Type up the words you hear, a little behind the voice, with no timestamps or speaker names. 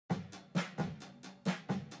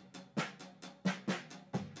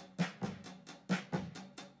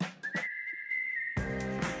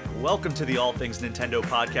Welcome to the All Things Nintendo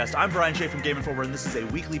podcast. I'm Brian Shea from Game Informer, and this is a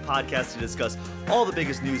weekly podcast to discuss all the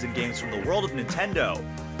biggest news and games from the world of Nintendo.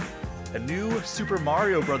 A new Super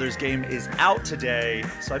Mario Bros. Game is out today,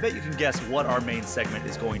 so I bet you can guess what our main segment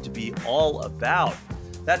is going to be all about.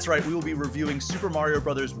 That's right, we will be reviewing Super Mario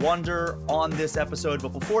Bros. Wonder on this episode, but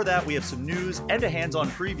before that, we have some news and a hands-on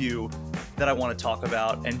preview that I want to talk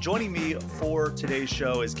about. And joining me for today's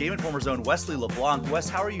show is Game Informer's own Wesley LeBlanc. Wes,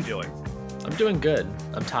 how are you doing? I'm doing good.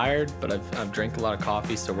 I'm tired, but I've drank a lot of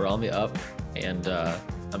coffee, so we're on the up, and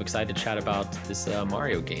I'm excited to chat about this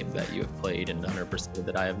Mario game that you have played and 100%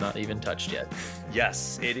 that I have not even touched yet.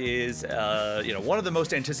 Yes, it is one of the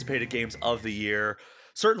most anticipated games of the year,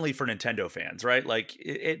 certainly for Nintendo fans, right? Like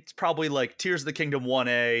it's probably like Tears of the Kingdom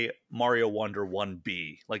 1A, Mario Wonder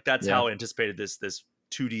 1B. Like that's how anticipated this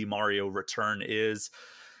 2D Mario return is.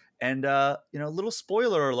 And little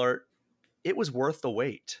spoiler alert, it was worth the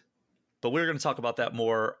wait. But we're going to talk about that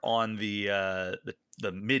more on the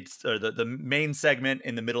main segment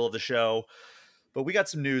in the middle of the show. But we got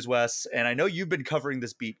some news, Wes, and I know you've been covering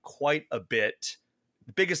this beat quite a bit.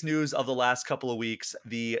 The biggest news of the last couple of weeks,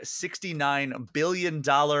 the $69 billion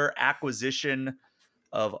acquisition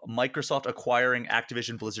of Microsoft acquiring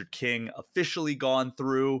Activision Blizzard King officially gone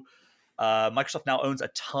through. Microsoft now owns a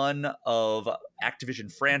ton of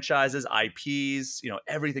Activision franchises, IPs,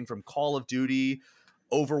 everything from Call of Duty,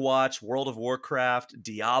 Overwatch, World of Warcraft,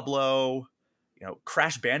 Diablo,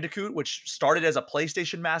 Crash Bandicoot, which started as a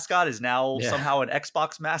PlayStation mascot, is now somehow an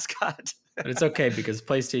Xbox mascot. But it's okay because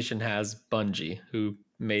PlayStation has Bungie, who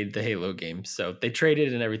made the Halo game, so they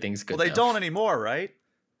traded and everything's good. Well, they don't anymore, right?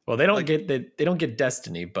 Well, they don't get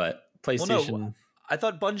Destiny, but PlayStation. Well, no, I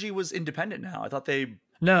thought Bungie was independent now. I thought they.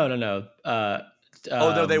 No.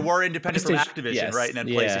 No, they were independent from Activision, yes, right? And then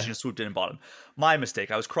PlayStation swooped in and bought them. My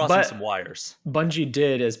mistake. I was crossing some wires. Bungie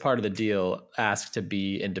did, as part of the deal, ask to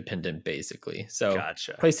be independent, basically. So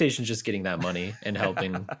gotcha. PlayStation's just getting that money and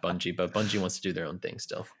helping Bungie, but Bungie wants to do their own thing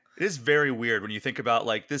still. It is very weird when you think about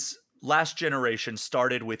like this last generation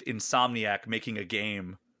started with Insomniac making a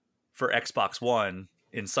game for Xbox One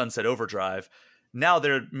in Sunset Overdrive. Now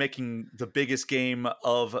they're making the biggest game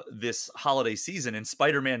of this holiday season in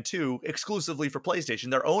Spider-Man 2 exclusively for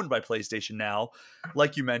PlayStation. They're owned by PlayStation now.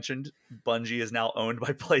 Like you mentioned, Bungie is now owned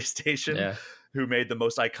by PlayStation, who made the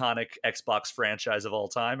most iconic Xbox franchise of all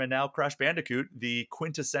time. And now Crash Bandicoot, the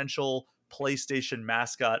quintessential PlayStation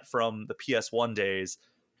mascot from the PS1 days,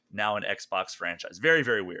 now an Xbox franchise. Very,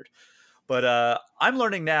 very weird. But I'm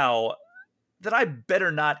learning now that I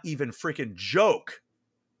better not even freaking joke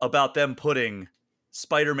about them putting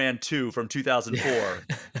Spider-Man 2 from 2004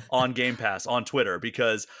 on Game Pass on Twitter,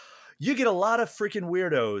 because you get a lot of freaking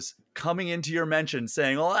weirdos coming into your mentions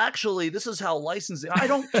saying, "Oh, actually, this is how licensing." I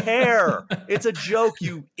don't care. It's a joke,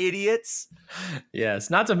 you idiots. Yes,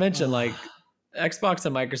 not to mention like Xbox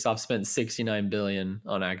and Microsoft spent $69 billion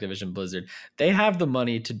on Activision Blizzard. They have the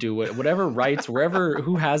money to do whatever rights,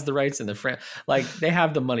 who has the rights in the like they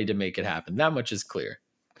have the money to make it happen. That much is clear.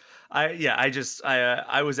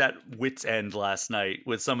 I was at wit's end last night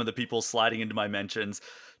with some of the people sliding into my mentions,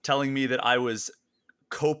 telling me that I was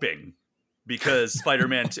coping because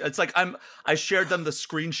Spider-Man. It's like I shared them the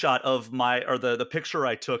screenshot of the picture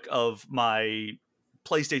I took of my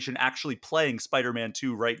PlayStation actually playing Spider-Man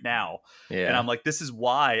 2 right now, and I'm like, this is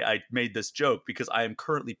why I made this joke, because I am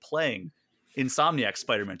currently playing Insomniac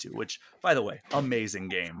Spider-Man 2, which, by the way, amazing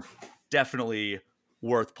game, definitely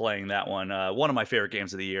worth playing that one. One of my favorite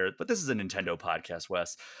games of the year. But this is a Nintendo podcast,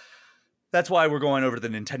 Wes. That's why we're going over to the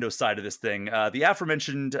Nintendo side of this thing. The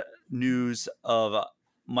aforementioned news of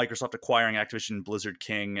Microsoft acquiring Activision Blizzard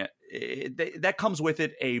King, that comes with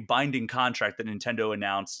it a binding contract that Nintendo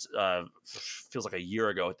announced, feels like a year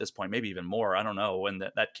ago at this point, maybe even more. I don't know when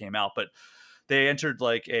that came out, but they entered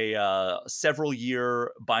like a several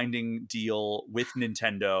year binding deal with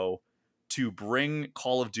Nintendo to bring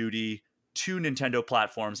Call of Duty to Nintendo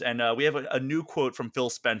platforms. And we have a new quote from Phil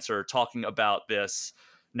Spencer talking about this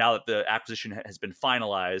now that the acquisition has been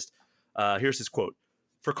finalized. Here's his quote.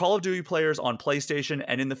 "For Call of Duty players on PlayStation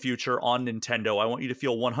and in the future on Nintendo, I want you to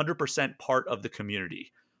feel 100% part of the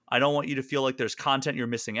community. I don't want you to feel like there's content you're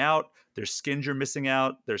missing out, there's skins you're missing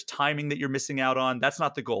out, there's timing that you're missing out on. That's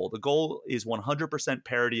not the goal. The goal is 100%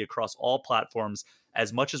 parity across all platforms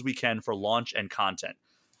as much as we can for launch and content.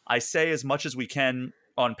 I say as much as we can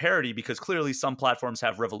on parity because clearly some platforms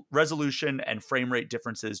have resolution and frame rate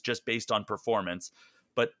differences just based on performance,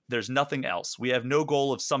 but there's nothing else. We have no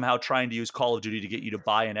goal of somehow trying to use Call of Duty to get you to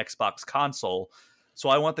buy an Xbox console. So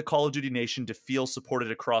I want the Call of Duty Nation to feel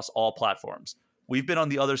supported across all platforms. We've been on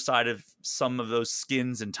the other side of some of those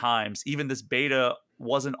skins and times. Even this beta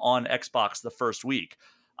wasn't on Xbox the first week.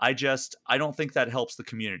 I don't think that helps the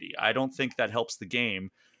community. I don't think that helps the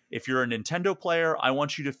game. If you're a Nintendo player, I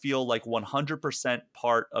want you to feel like 100%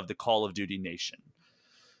 part of the Call of Duty nation.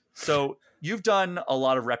 So you've done a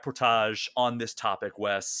lot of reportage on this topic,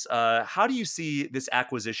 Wes. How do you see this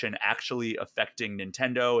acquisition actually affecting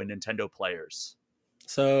Nintendo and Nintendo players?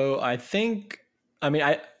 So I think, I mean,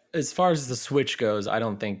 as far as the Switch goes, I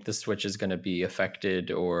don't think the Switch is going to be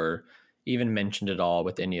affected or even mentioned at all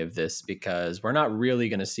with any of this, because we're not really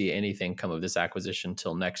going to see anything come of this acquisition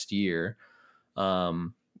till next year.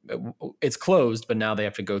 Um, it's closed, but now they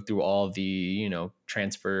have to go through all the,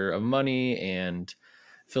 transfer of money, and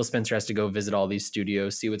Phil Spencer has to go visit all these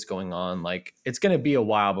studios, see what's going on. Like, it's going to be a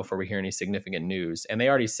while before we hear any significant news. And they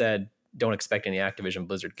already said don't expect any Activision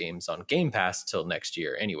Blizzard games on Game Pass till next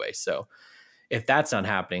year anyway. So if that's not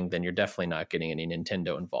happening, then you're definitely not getting any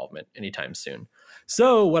Nintendo involvement anytime soon.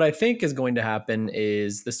 So what I think is going to happen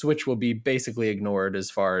is the Switch will be basically ignored as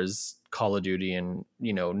far as Call of Duty and,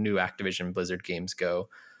 new Activision Blizzard games go.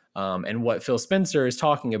 And what Phil Spencer is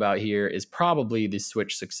talking about here is probably the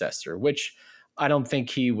Switch successor, which I don't think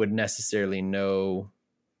he would necessarily know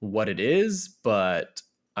what it is, but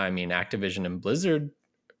I mean, Activision and Blizzard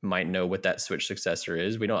might know what that Switch successor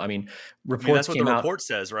is. We don't, I mean, I mean, reports that's what the came out. report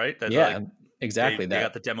says, right? That Yeah, like exactly they that.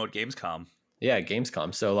 got the demo at Gamescom. Yeah,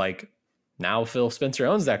 Gamescom. So like now Phil Spencer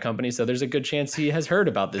owns that company. So there's a good chance he has heard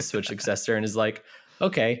about this Switch successor and is like,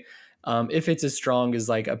 okay, if it's as strong as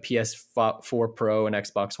like a PS4 Pro and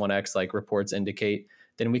Xbox One X, like reports indicate,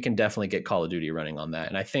 then we can definitely get Call of Duty running on that.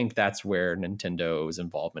 And I think that's where Nintendo's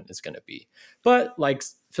involvement is going to be. But like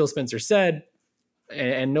Phil Spencer said,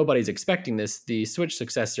 and nobody's expecting this, the Switch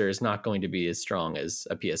successor is not going to be as strong as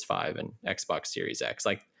a PS5 and Xbox Series X.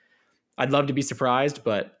 Like, I'd love to be surprised,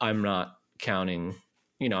 but I'm not counting,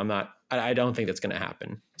 I don't think that's going to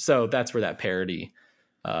happen. So that's where that parity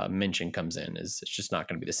mention comes in, is it's just not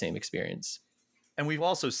going to be the same experience. And we've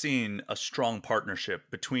also seen a strong partnership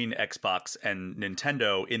between Xbox and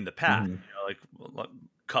Nintendo in the past. Mm-hmm. Like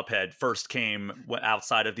Cuphead first came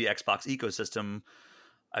outside of the Xbox ecosystem,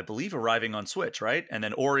 I believe, arriving on Switch, right? And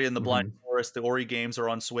then Ori and the Blind Forest, the Ori games are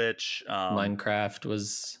on Switch. Minecraft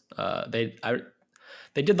was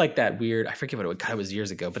they did like that weird, I forget what it was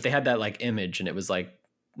years ago, but they had that like image and it was like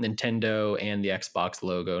Nintendo and the Xbox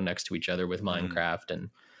logo next to each other with Minecraft, and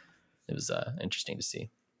it was interesting to see.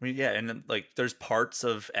 I mean, yeah, and then, like there's parts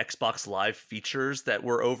of Xbox Live features that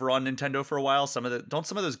were over on Nintendo for a while. Some of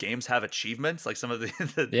those games have achievements, like some of the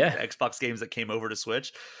Xbox games that came over to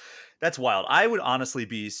Switch. That's wild. I would honestly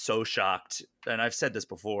be so shocked, and I've said this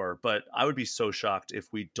before, but I would be so shocked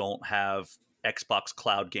if we don't have Xbox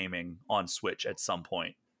Cloud gaming on Switch at some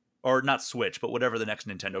point. Or not Switch, but whatever the next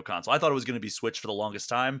Nintendo console. I thought it was going to be Switch for the longest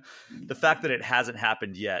time. The fact that it hasn't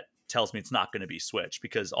happened yet tells me it's not going to be Switch,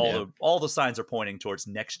 because all the signs are pointing towards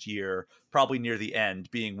next year, probably near the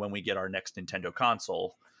end, being when we get our next Nintendo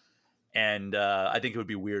console. And I think it would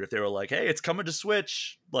be weird if they were like, "Hey, it's coming to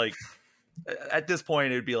Switch." Like at this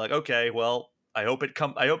point, it would be like, "Okay, well, I hope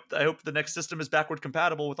I hope the next system is backward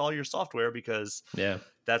compatible with all your software, because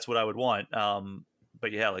that's what I would want."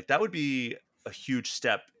 But yeah, like that would be a huge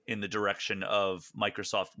step in the direction of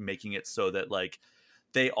Microsoft making it so that like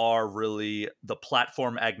they are really the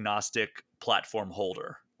platform agnostic platform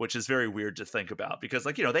holder, which is very weird to think about, because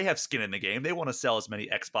like, they have skin in the game. They want to sell as many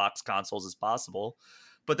Xbox consoles as possible,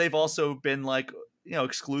 but they've also been like,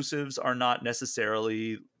 exclusives are not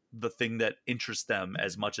necessarily the thing that interests them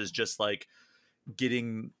as much as just like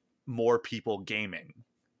getting more people gaming,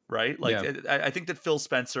 right? Like I think that Phil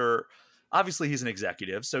Spencer, obviously he's an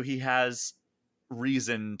executive, so he has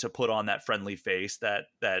reason to put on that friendly face, that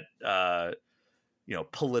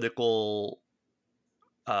political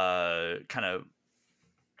kind of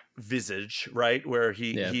visage, right? Where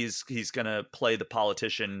he's gonna play the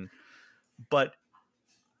politician. But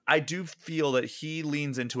I do feel that he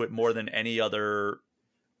leans into it more than any other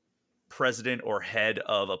president or head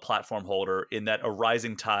of a platform holder, in that a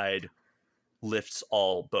rising tide lifts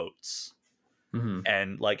all boats.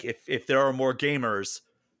 And like if there are more gamers,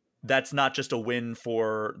 that's not just a win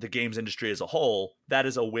for the games industry as a whole, that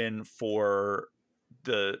is a win for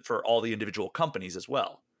all the individual companies as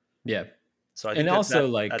well. Yeah. So I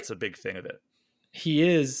think that's a big thing of it. He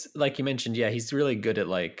is, like you mentioned, he's really good at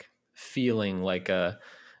like feeling like a,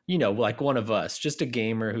 like one of us, just a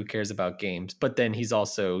gamer who cares about games. But then he's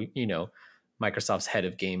also, Microsoft's head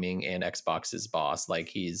of gaming and Xbox's boss. Like,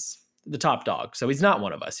 he's the top dog. So he's not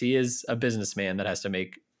one of us. He is a businessman that has to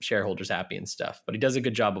make shareholders happy and stuff, but he does a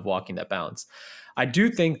good job of walking that balance. I do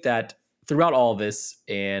think that throughout all this,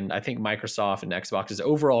 and I think Microsoft and Xbox's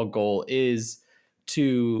overall goal is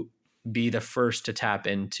to be the first to tap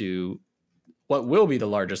into what will be the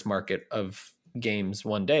largest market of games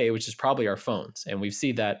one day, which is probably our phones. And we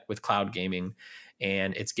see that with cloud gaming,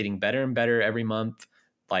 and it's getting better and better every month.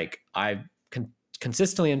 Like I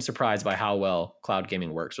consistently am surprised by how well cloud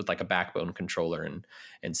gaming works with like a backbone controller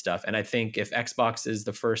and stuff. And I think if Xbox is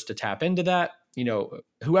the first to tap into that, you know,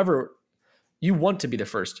 whoever, you want to be the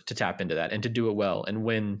first to tap into that and to do it well and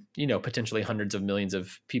win, you know, potentially hundreds of millions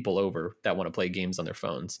of people over that want to play games on their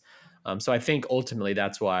phones. So I think ultimately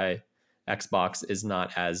that's why Xbox is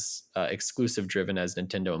not as exclusive driven as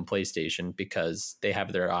Nintendo and PlayStation, because they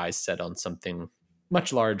have their eyes set on something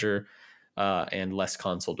much larger and less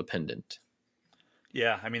console dependent.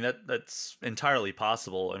 Yeah, I mean that's entirely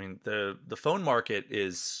possible. I mean the phone market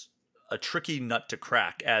is a tricky nut to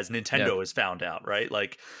crack, as Yeah. Nintendo has found out, right?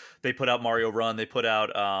 Like they put out Mario Run, they put out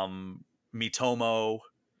Miitomo.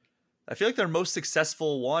 I feel like their most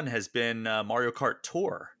successful one has been Mario Kart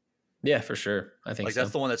Tour. Yeah, for sure. I think Like that's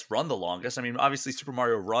so. the one that's run the longest. I mean, obviously Super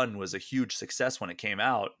Mario Run was a huge success when it came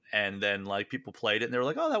out, and then like people played it and they were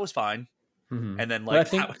like, "Oh, that was fine." Hmm. And then But I like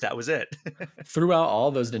think that was it. throughout all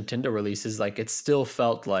those Nintendo releases, like it still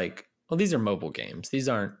felt like, well, these are mobile games. These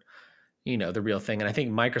aren't, you know, the real thing. And I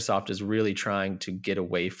think Microsoft is really trying to get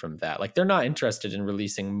away from that. Like they're not interested in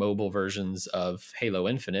releasing mobile versions of Halo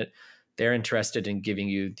Infinite. They're interested in giving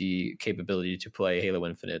you the capability to play Halo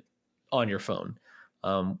Infinite on your phone,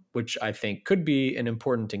 which I think could be an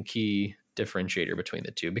important and key differentiator between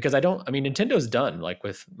the two. Because I mean, Nintendo's done like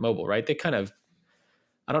with mobile, right? They kind of,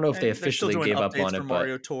 I don't know if they And they're still officially doing gave up updates on for it, but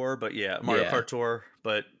Mario Tour, but yeah, Mario yeah, Kart Tour.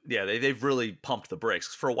 But yeah, they've really pumped the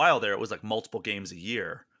brakes. For a while there, it was like multiple games a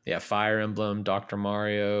year. yeah, Fire Emblem, Doctor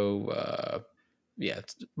Mario, yeah,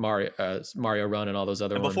 Mario Run, and all those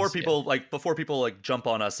other And before ones. Yeah, people like jump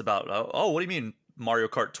on us about, oh, what do you mean Mario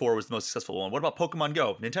Kart Tour was the most successful one? What about Pokemon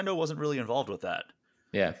Go? Nintendo wasn't really involved with that.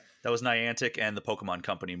 yeah, That was Niantic and the Pokemon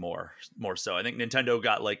Company more so. I think Nintendo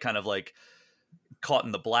got like kind of like caught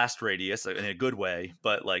in the blast radius in a good way,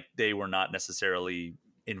 but like they were not necessarily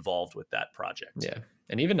involved with that project. yeah.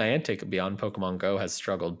 And even Niantic beyond Pokemon Go has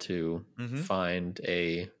struggled to Hmm. find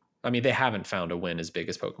a. I mean, they haven't found a win as big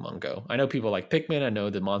as Pokemon Go. I know people like Pikmin. I know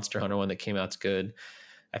the Monster Hunter one that came out's good.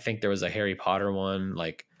 I think there was a Harry Potter one.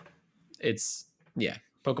 Like, it's yeah,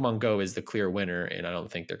 Pokemon Go is the clear winner, and I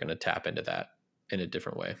don't think they're going to tap into that in a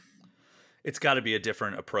different way. It's got to be a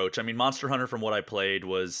different approach. I mean, Monster Hunter, from what I played,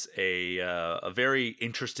 was a very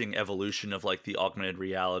interesting evolution of like the augmented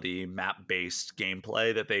reality map based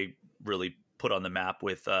gameplay that they really put on the map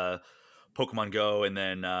with Pokemon Go, and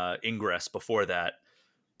then Ingress before that.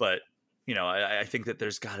 But you know, I think that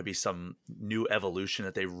there's got to be some new evolution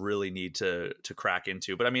that they really need to crack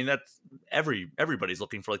into. But I mean, that's everybody's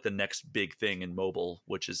looking for like the next big thing in mobile,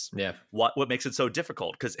 which is Yeah, what makes it so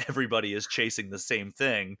difficult, because everybody is chasing the same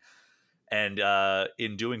thing, and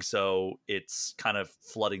in doing so, it's kind of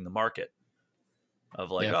flooding the market of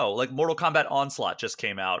like, yeah, oh, like Mortal Kombat Onslaught just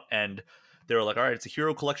came out, and they were like, all right, it's a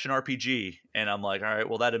hero collection RPG, and I'm like, all right,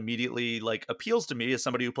 well, that immediately like appeals to me as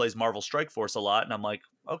somebody who plays Marvel Strike Force a lot, and I'm like,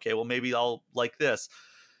 okay, well, maybe I'll like this.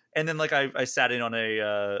 And then like I sat in on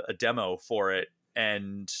a demo for it,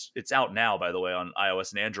 and it's out now, by the way, on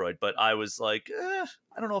iOS and Android, but I was like,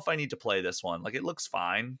 I don't know if I need to play this one. Like, it looks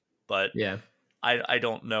fine, but yeah. I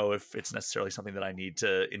don't know if it's necessarily something that I need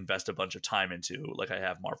to invest a bunch of time into, like I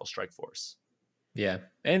have Marvel Strike Force. Yeah.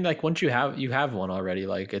 And like once you have one already,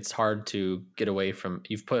 like it's hard to get away from,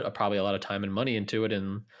 you've put probably a lot of time and money into it,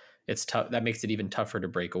 and it's tough. That makes it even tougher to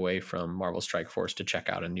break away from Marvel Strike Force to check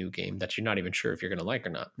out a new game that you're not even sure if you're going to like or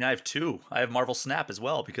not. Now I have two. I have Marvel Snap as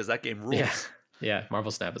well, because that game Yeah. rules. Yeah,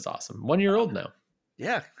 Marvel Snap is awesome. 1 year old now.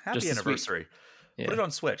 Yeah, happy Just this week. anniversary. Put Yeah, it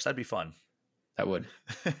on Switch. That'd be fun. that would.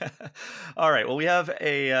 All right. Well, we have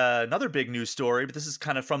a another big news story, but this is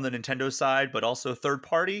kind of from the Nintendo side, but also third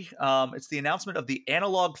party. It's the announcement of the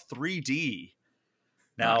Analog 3D. Ah,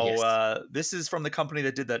 Now, yes. this is from the company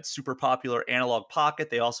that did that super popular Analog Pocket.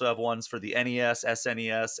 They also have ones for the NES,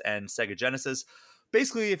 SNES, and Sega Genesis.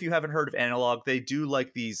 Basically, if you haven't heard of Analog, they do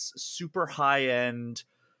like these super high end,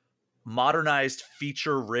 modernized,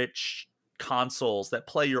 feature rich consoles that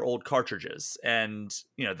play your old cartridges. And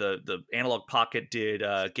you know, the Analog Pocket did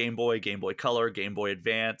Game Boy, Game Boy Color, Game Boy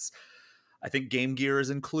Advance. I think Game Gear is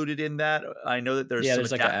included in that. I know that there's Yeah, some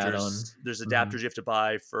there's like an add-on. adapters. There's Hmm. adapters you have to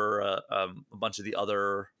buy for a bunch of the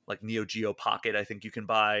other, like Neo Geo Pocket. I think you can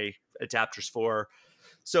buy adapters for.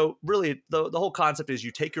 So really, the whole concept is you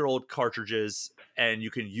take your old cartridges and you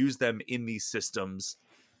can use them in these systems,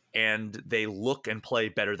 and they look and play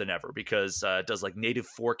better than ever because it does like native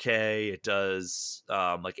 4K, it does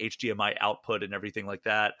like HDMI output and everything like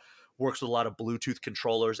that. Works with a lot of Bluetooth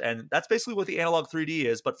controllers, and that's basically what the Analog 3D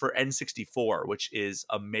is, but for N64, which is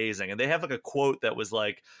amazing. And they have like a quote that was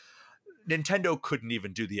like, Nintendo couldn't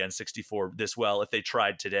even do the N64 this well if they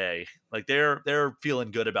tried today. Like they're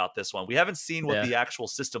feeling good about this one. We haven't seen what Yeah. the actual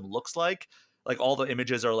system looks like. Like all the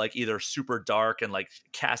images are like either super dark and like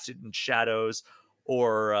casted in shadows,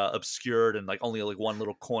 or obscured and like only like one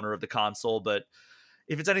little corner of the console. But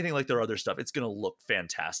if it's anything like their other stuff, it's going to look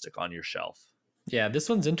fantastic on your shelf. Yeah, this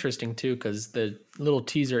one's interesting too because the little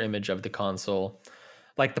teaser image of the console,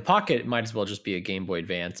 like the Pocket, might as well just be a Game Boy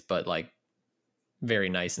Advance, but like very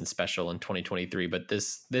nice and special in 2023. But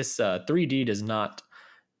this 3D does not,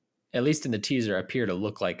 at least in the teaser, appear to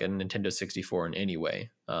look like a Nintendo 64 in any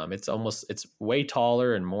way. It's way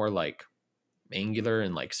taller and more like angular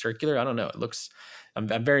and like circular. I don't know. It looks. I'm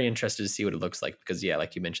very interested to see what it looks like because yeah,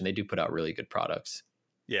 like you mentioned, they do put out really good products.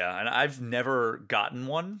 Yeah, and I've never gotten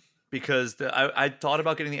one because I thought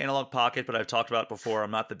about getting the Analog Pocket, but I've talked about it before.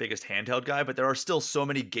 I'm not the biggest handheld guy, but there are still so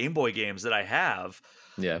many Game Boy games that I have,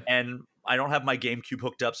 Yeah. and I don't have my GameCube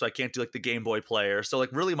hooked up, so I can't do like the Game Boy player. So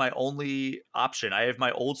like really my only option, I have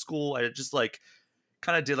my old school. I just like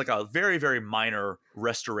kind of did like a very, very minor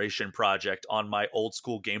restoration project on my old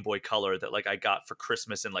school Game Boy Color that like I got for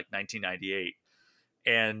Christmas in like 1998.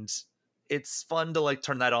 And it's fun to like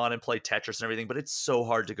turn that on and play Tetris and everything, but it's so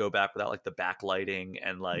hard to go back without like the backlighting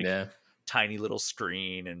and like Yeah. tiny little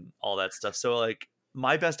screen and all that stuff. So like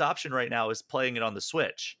my best option right now is playing it on the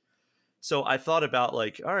Switch. So I thought about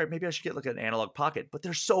like, all right, maybe I should get like an Analog Pocket, but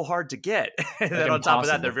they're so hard to get. And Like then on top of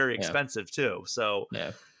that, they're impossible. very Yeah. expensive too. So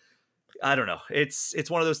Yeah. I don't know. It's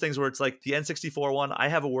one of those things where it's like the N64 one. I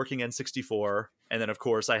have a working N64, and then of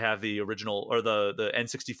course I have the original or the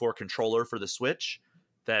N64 controller for the Switch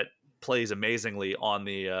that plays amazingly on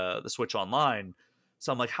the Switch Online.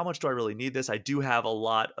 So I'm like, how much do I really need this? I do have a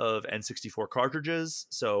lot of N64 cartridges,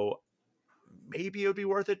 so maybe it would be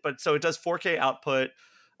worth it. But so it does 4K output,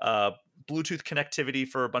 uh, Bluetooth connectivity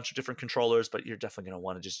for a bunch of different controllers, but you're definitely going to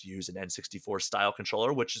want to just use an N64 style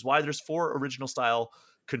controller, which is why there's 4 original style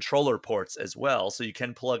controller ports as well. So you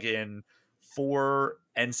can plug in 4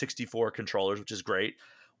 N64 controllers, which is great.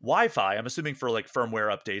 Wi-Fi, I'm assuming for like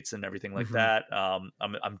firmware updates and everything like Mhm. that.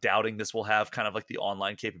 I'm doubting this will have kind of like the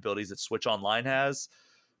online capabilities that Switch Online has,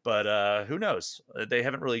 but who knows? They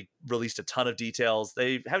haven't really released a ton of details.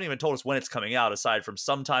 They haven't even told us when it's coming out, aside from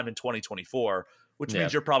sometime in 2024, which Yeah.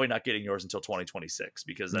 means you're probably not getting yours until 2026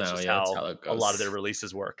 because that's No, just yeah, that's how how it a lot of their goes.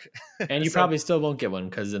 releases work. And you So probably still won't get one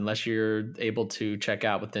because unless you're able to check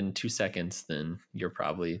out within 2 seconds, then you're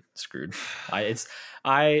probably screwed.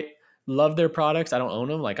 I love their products. I don't own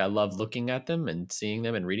them. Like I love looking at them and seeing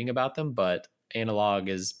them and reading about them, but Analog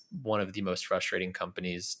is one of the most frustrating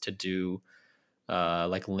companies to do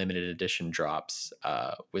like limited edition drops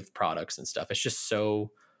with products and stuff. It's just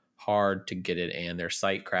so hard to get it, and their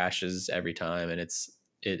site crashes every time, and it's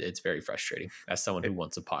very frustrating as someone who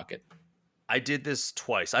wants a Pocket. I did this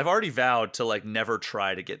twice. I've already vowed to like never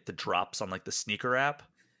try to get the drops on like the sneaker app.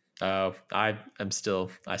 I still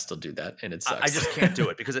do that, and it I sucks. just can't do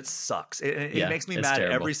it because it sucks. It Yeah, makes me it's mad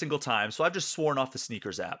terrible. every single time. So I've just sworn off the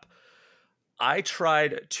sneakers app. I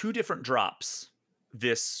tried 2 different drops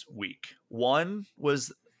this week. One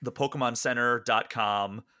was the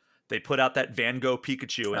PokemonCenter.com. They put out that Van Gogh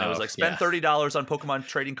Pikachu, and it was Oh like spend yeah, $30 on Pokemon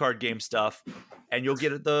trading card game stuff, and you'll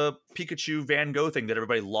get the Pikachu Van Gogh thing that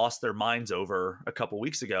everybody lost their minds over a couple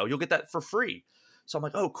weeks ago. You'll get that for free. So I'm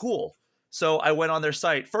like, oh, cool. So I went on their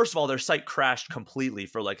site. First of all, their site crashed completely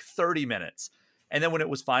for like 30 minutes. And then when it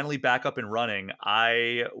was finally back up and running,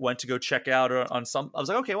 I went to go check out on some. I was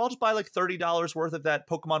like, okay, well, I'll just buy like $30 worth of that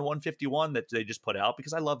Pokemon 151 that they just put out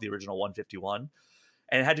because I love the original 151.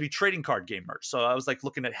 And it had to be trading card game merch. So I was like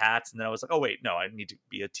looking at hats, and then I was like, oh, wait, no, I need to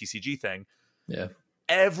be a TCG thing. yeah.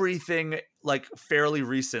 Everything like fairly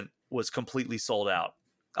recent was completely sold out.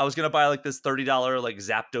 I was gonna buy like this $30 like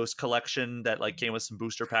Zapdos collection that like came with some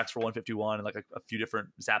booster packs for 151 and like a few different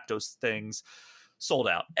Zapdos things. Sold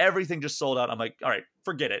out. Everything just sold out. I'm like, all right,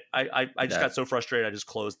 forget it. I just got That so frustrated. I just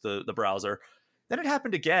closed the browser. Then it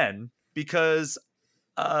happened again because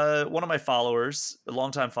one of my followers,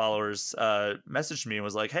 longtime followers, messaged me and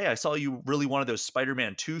was like, hey, I saw you really wanted those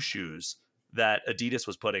Spider-Man 2 shoes that Adidas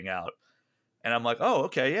was putting out. And I'm like, oh,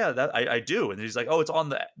 okay, yeah, that I do. And he's like, oh, it's on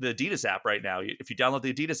the Adidas app right now. If you download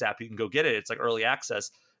the Adidas app, you can go get it. It's like early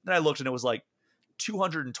access. Then I looked and it was like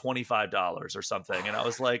 $225 or something. And I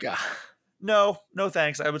was like, God, no,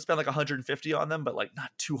 thanks. I would spend like 150 on them, but like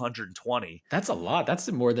not 220. that's a lot.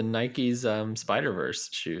 That's more than Nike's Spider Verse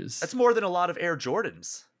shoes. That's more than a lot of Air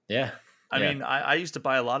Jordans. Yeah. I Yeah. mean, I used to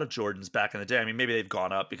buy a lot of Jordans back in the day. I mean, maybe they've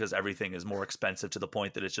gone up because everything is more expensive to the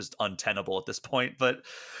point that it's just untenable at this point. But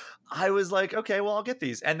I was like, okay, well, I'll get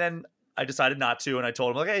these. And then I decided not to. And I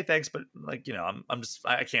told him, like, hey, thanks. But like,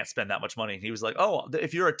 I can't spend that much money. And he was like, oh,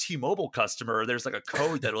 if you're a T-Mobile customer, there's like a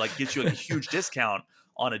code that like gets you like a huge discount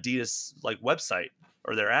on Adidas like website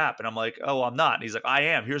or their app. And I'm like, oh, I'm not. And he's like, I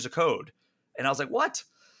am. Here's a code. And I was like, what?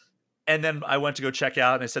 And then I went to go check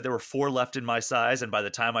out, and they said there were 4 left in my size. And by the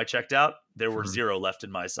time I checked out, there were Hmm. 0 left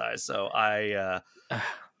in my size. So I,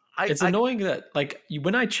 It's I, annoying that like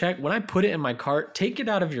when I put it in my cart, take it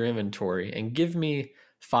out of your inventory and give me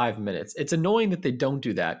 5 minutes. It's annoying that they don't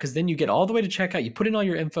do that because then you get all the way to checkout, you put in all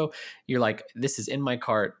your info, you're like, this is in my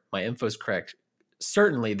cart, my info's correct.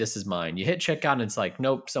 Certainly this is mine. You hit checkout and it's like,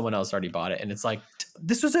 nope, someone else already bought it. And it's like,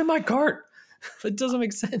 this was in my cart. It doesn't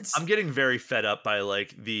make sense. I'm getting very fed up by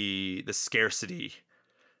like the scarcity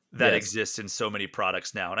that Yes. exists in so many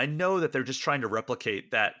products now. And I know that they're just trying to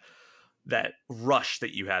replicate that rush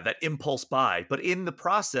that you have, that impulse buy. But in the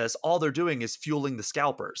process, all they're doing is fueling the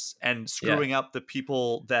scalpers and Yeah. screwing up the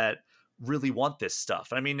people that really want this stuff.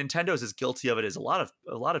 I mean, Nintendo's as guilty of it as a lot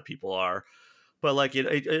of people are. But like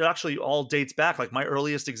it actually all dates back. Like my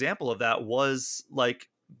earliest example of that was like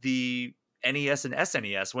the NES and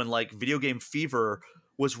SNES when like video game fever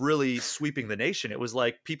was really sweeping the nation. It was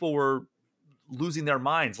like people were losing their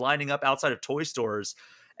minds, lining up outside of toy stores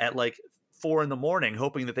at like 4 in the morning,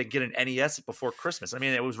 hoping that they get an NES before Christmas. I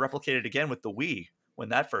mean, it was replicated again with the Wii when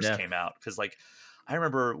that first Yeah. came out. Cause like, I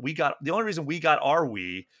remember the only reason we got our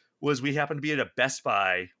Wii was we happened to be at a Best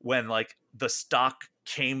Buy when like the stock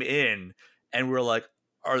came in and we are like,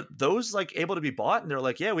 are those like able to be bought? And they're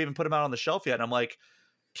like, yeah, we haven't put them out on the shelf yet. And I'm like,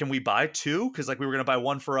 can we buy 2? Cause like we were going to buy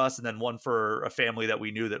one for us and then one for a family that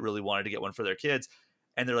we knew that really wanted to get one for their kids.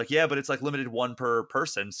 And they're like, yeah, but it's like limited one per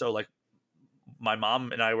person. So like my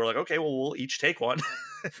mom and I were like, okay, well, we'll each take one.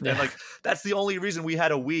 And Yeah. like, that's the only reason we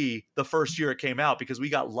had a Wii the first year it came out because we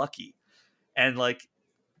got lucky. And like,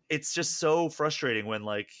 it's just so frustrating when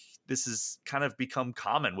like this has kind of become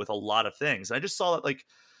common with a lot of things. And I just saw it like,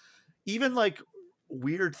 even like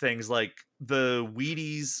weird things like the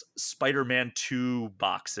Wheaties Spider-Man 2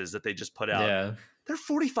 boxes that they just put out. Yeah. They're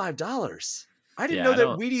 $45. I didn't Yeah. know I that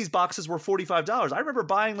don't. Wheaties boxes were $45. I remember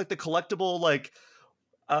buying like the collectible like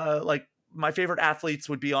my favorite athletes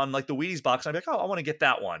would be on like the Wheaties box. And I'd be like, oh, I want to get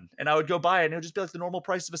that one. And I would go buy it and it would just be like the normal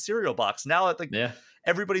price of a cereal box. Now that like Yeah.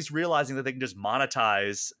 everybody's realizing that they can just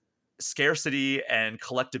monetize scarcity and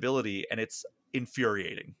collectability, and it's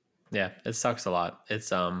infuriating. Yeah. It sucks a lot.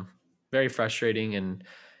 It's very frustrating, and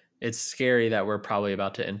it's scary that we're probably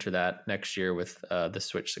about to enter that next year with the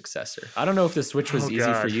Switch successor. I don't know if the Switch Oh was easy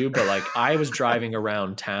for God. you, but like I was driving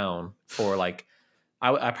around town for like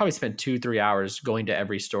I probably spent 2-3 hours going to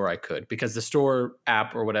every store I could because the store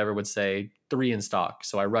app or whatever would say 3 in stock.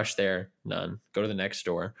 So I rushed there, none. Go to the next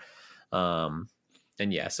store. Um,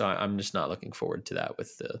 and yeah, so I'm just not looking forward to that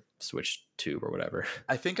with the Switch 2 or whatever.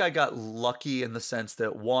 I think I got lucky in the sense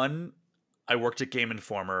that one, I worked at Game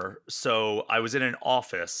Informer, so I was in an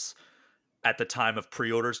office at the time of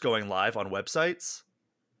pre-orders going live on websites.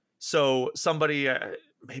 So somebody,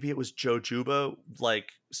 maybe it was Joe Juba, like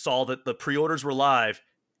saw that the pre-orders were live,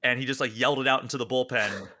 and he just like yelled it out into the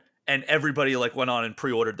bullpen, and everybody like went on and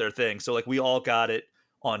pre-ordered their thing. So like we all got it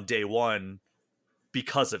on day one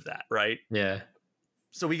because of that, right? Yeah,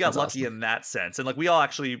 So we got that's lucky awesome. in that sense. And like we all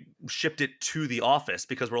actually shipped it to the office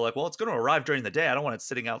because we're like, well, it's going to arrive during the day. I don't want it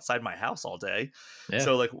sitting outside my house all day. Yeah,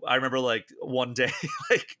 So like I remember like one day,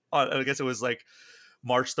 like I guess it was like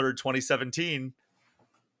March 3rd, 2017,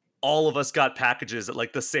 all of us got packages at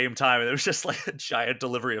like the same time. And it was just like a giant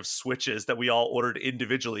delivery of Switches that we all ordered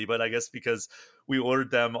individually. But I guess because we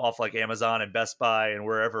ordered them off like Amazon and Best Buy and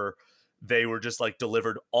wherever, they were just like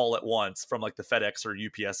delivered all at once from like the FedEx or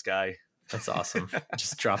UPS guy. that's awesome.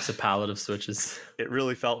 Just drops a pallet of Switches. It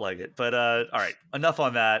really felt like it. But all right, enough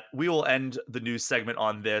on that. We will end the news segment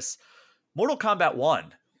on this. Mortal Kombat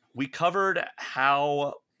 1. We covered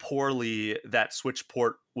how poorly that Switch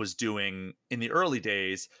port was doing in the early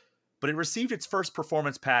days, but it received its first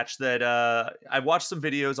performance patch that I watched some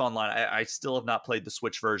videos online. I still have not played the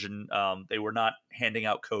Switch version. They were not handing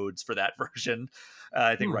out codes for that version.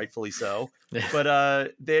 I think Hmm. rightfully so. Yeah.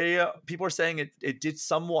 But they people are saying it did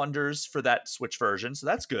some wonders for that Switch version, so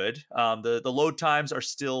that's good. The load times are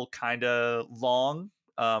still kind of long,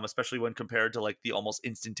 especially when compared to like the almost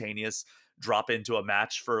instantaneous drop into a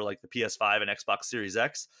match for like the PS5 and Xbox Series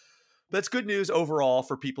X. That's good news overall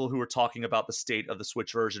for people who are talking about the state of the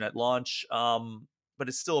Switch version at launch. But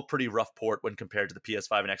it's still a pretty rough port when compared to the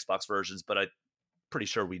PS5 and Xbox versions. But pretty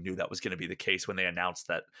sure we knew that was going to be the case when they announced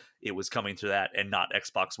that it was coming through that and not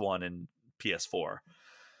Xbox One and PS4.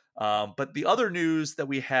 But the other news that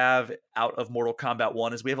we have out of Mortal Kombat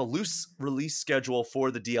 1 is we have a loose release schedule for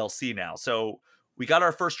the DLC now. So we got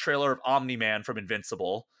our first trailer of Omni-Man from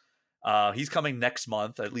Invincible. He's coming next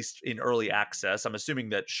month, at least in early access. I'm assuming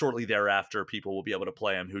that shortly thereafter, people will be able to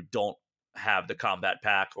play him who don't have the combat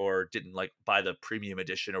pack or didn't like buy the premium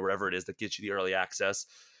edition or whatever it is that gets you the early access.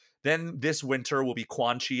 Then this winter will be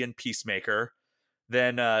Quan Chi and Peacemaker.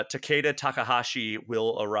 Then Takeda Takahashi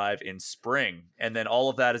will arrive in spring. And then all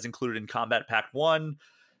of that is included in Combat Pack 1.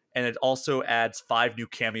 And it also adds 5 new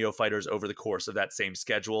cameo fighters over the course of that same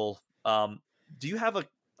schedule. Do you have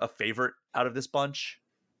a favorite out of this bunch?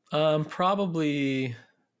 Probably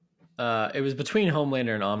it was between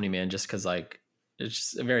Homelander and Omni-Man, just because like it's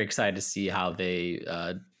just very excited to see how they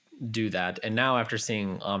do that. And now after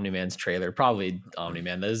seeing Omni-Man's trailer, probably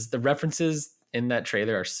Omni-Man. The references in that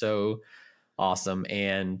trailer are so awesome,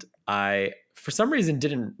 and I for some reason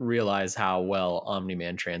didn't realize how well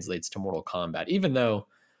Omni-Man translates to Mortal Kombat, even though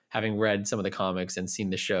having read some of the comics and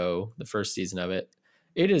seen the show, the first season of it,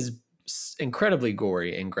 it is incredibly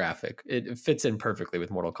gory and graphic. It fits in perfectly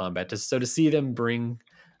with Mortal Kombat. So to see them bring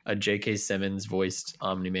a J.K. Simmons voiced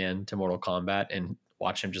Omni-Man to Mortal Kombat and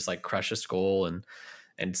watch him just like crush a skull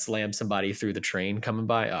and slam somebody through the train coming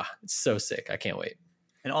by, it's so sick. I can't wait.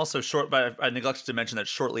 And also, but I neglected to mention that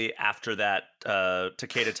shortly after that,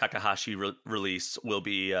 Takeda Takahashi release will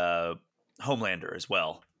be Homelander as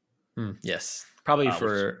well. Yes, probably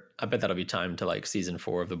I bet that'll be timed to like season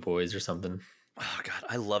 4 of The Boys or something. Oh God,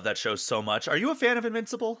 I love that show so much. Are you a fan of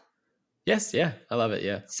Invincible? Yes, yeah, I love it.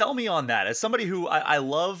 Yeah, sell me on that. As somebody who I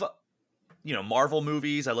love, Marvel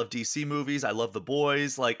movies, I love DC movies, I love The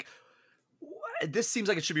Boys. Like, this seems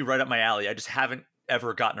like it should be right up my alley. I just haven't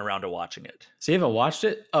ever gotten around to watching it. So you haven't watched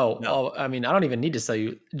it? Oh, no. Well, I mean, I don't even need to tell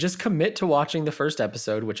you. Just commit to watching the first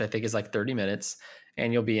episode, which I think is like 30 minutes,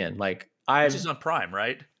 and you'll be in. Like, which is on Prime,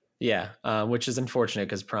 right? Yeah, which is unfortunate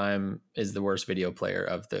because Prime is the worst video player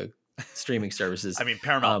of the streaming services. I mean,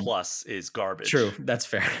 Paramount Plus is garbage. True, that's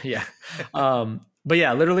fair. Yeah. But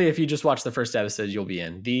yeah, literally, if you just watch the first episode, you'll be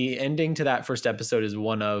in. The ending to that first episode is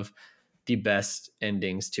one of the best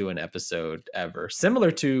endings to an episode ever.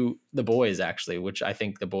 Similar to The Boys, actually, which I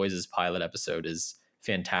think The Boys' pilot episode is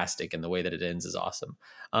fantastic, and the way that it ends is awesome.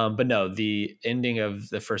 But no, the ending of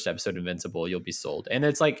the first episode, Invincible, you'll be sold. And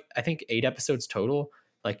it's like, I think 8 episodes total.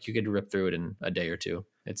 Like, you could rip through it in a day or two.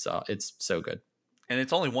 It's so good. And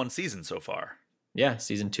it's only 1 season so far. Yeah,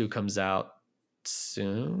 season 2 comes out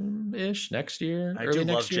soon-ish, next year. I do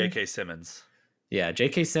love J.K. Simmons. Yeah,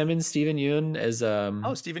 J.K. Simmons, Steven Yeun as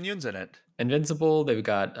Steven Yeun's in it. Invincible. They've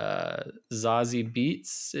got Zazie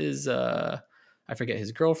Beetz is I forget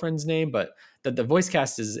his girlfriend's name, but the voice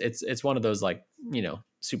cast is it's one of those like,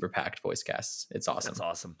 super packed voice casts. It's awesome. That's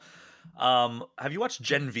awesome. Have you watched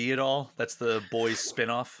Gen V at all? That's the Boys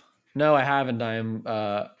spinoff. No, I haven't. I'm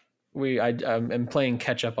playing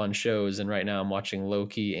catch up on shows, and right now I'm watching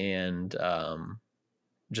Loki and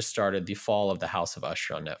just started The Fall of the House of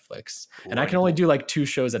Usher on Netflix. And I can only do like 2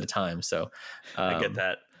 shows at a time, so I get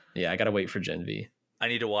that. Yeah, I gotta wait for Gen V. I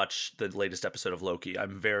need to watch the latest episode of Loki.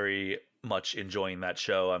 I'm very much enjoying that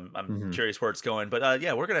show. I'm curious where it's going. But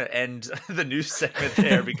yeah, we're going to end the news segment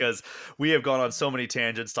there because we have gone on so many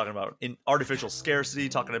tangents talking about artificial scarcity,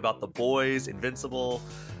 talking about The Boys, Invincible,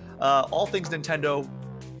 all things Nintendo,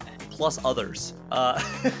 plus others.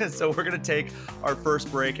 So we're going to take our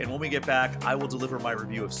first break. And when we get back, I will deliver my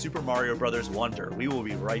review of Super Mario Bros. Wonder. We will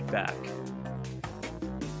be right back.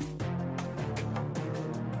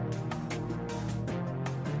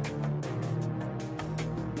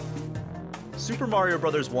 Super Mario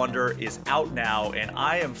Bros. Wonder is out now, and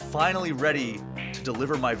I am finally ready to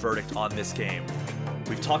deliver my verdict on this game.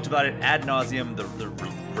 We've talked about it ad nauseum, the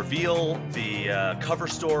reveal, the cover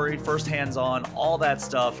story, first hands-on, all that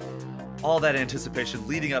stuff, all that anticipation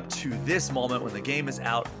leading up to this moment when the game is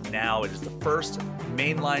out now. It is the first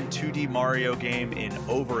mainline 2D Mario game in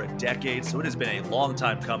over a decade, so it has been a long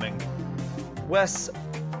time coming. Wes,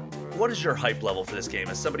 what is your hype level for this game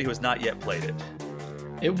as somebody who has not yet played it?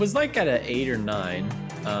 It was like at an 8 or 9,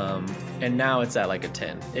 and now it's at like a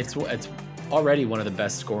 10. It's already one of the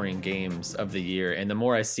best scoring games of the year, and the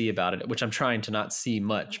more I see about it, which I'm trying to not see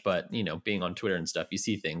much, but being on Twitter and stuff, you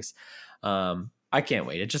see things. I can't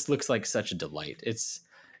wait. It just looks like such a delight.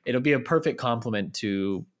 It'll be a perfect complement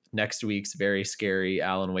to next week's very scary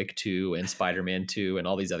Alan Wake 2 and Spider-Man 2 and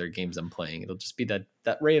all these other games I'm playing. It'll just be that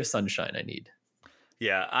ray of sunshine I need.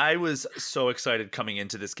 Yeah, I was so excited coming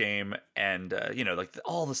into this game, and like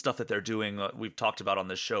all the stuff that they're doing, we've talked about on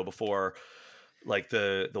this show before. like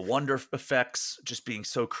the wonder effects just being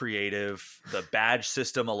so creative, the badge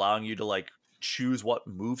system allowing you to like choose what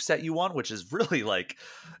move set you want, which is really like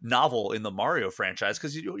novel in the Mario franchise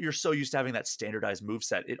because you're so used to having that standardized move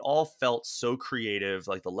set. It all felt so creative,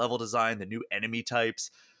 like the level design, the new enemy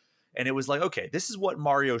types. And it was like, okay, this is what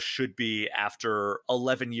Mario should be after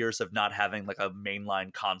 11 years of not having like a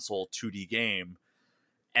mainline console 2D game.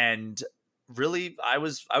 And really, I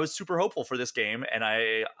was super hopeful for this game, and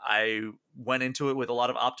I went into it with a lot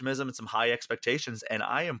of optimism and some high expectations. And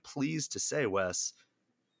I am pleased to say, Wes,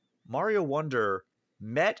 Mario Wonder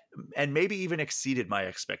met and maybe even exceeded my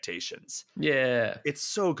expectations. Yeah. It's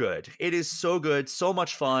so good. It is so good, so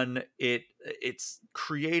much fun. It's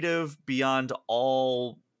creative beyond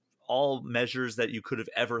all measures that you could have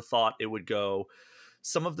ever thought it would go.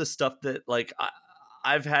 Some of the stuff that like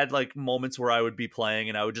I've had like moments where I would be playing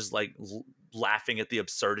and I would just like laughing at the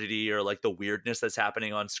absurdity or like the weirdness that's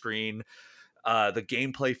happening on screen. The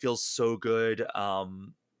gameplay feels so good.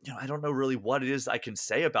 I don't know really what it is I can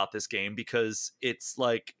say about this game because it's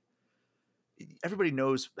like everybody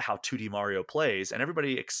knows how 2D Mario plays and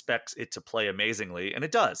everybody expects it to play amazingly, and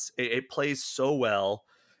it does. It plays so well.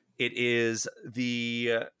 It is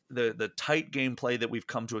the tight gameplay that we've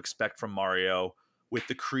come to expect from Mario with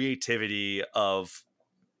the creativity of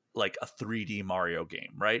like a 3D Mario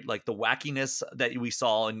game, right? Like the wackiness that we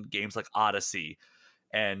saw in games like Odyssey,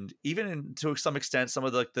 and even to some extent some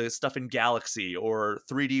of the stuff in Galaxy or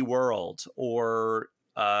 3D World or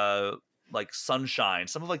like Sunshine,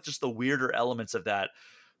 some of like just the weirder elements of that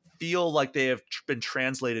feel like they have been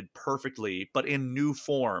translated perfectly but in new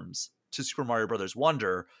forms to Super Mario Brothers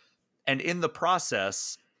Wonder. And in the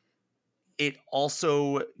process, it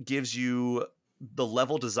also gives you the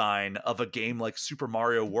level design of a game like Super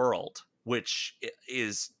Mario World, which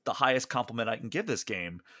is the highest compliment I can give this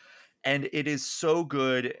game. And it is so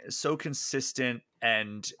good, so consistent,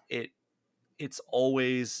 and it's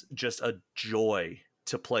always just a joy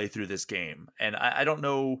to play through this game. And I don't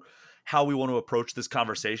know how we want to approach this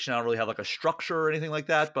conversation. I don't really have like a structure or anything like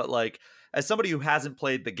that, but like as somebody who hasn't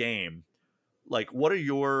played the game, like what are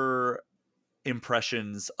your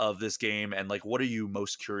impressions of this game and like what are you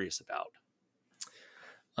most curious about?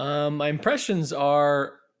 My impressions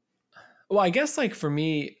are, well, I guess like for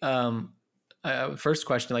me, first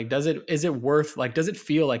question, like, is it worth, like, does it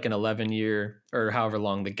feel like an 11-year or however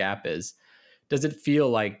long the gap is? Does it feel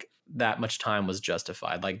like that much time was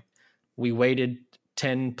justified? Like, we waited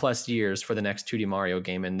 10 plus years for the next 2D Mario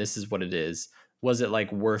game, and this is what it is. Was it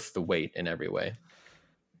like worth the wait in every way?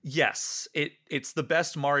 Yes, it's the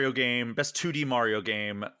best Mario game, best 2D Mario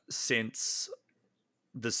game since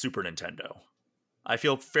the Super Nintendo. I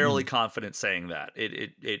feel fairly Mm. confident saying that.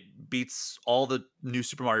 It beats all the new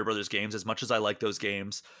Super Mario Brothers games as much as I like those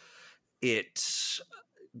games. It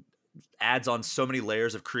adds on so many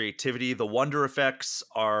layers of creativity. The wonder effects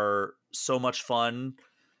are so much fun.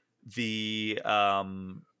 The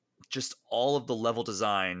just all of the level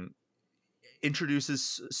design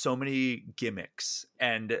introduces so many gimmicks,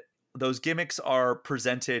 and those gimmicks are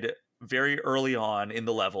presented very early on in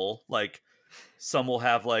the level. Like some will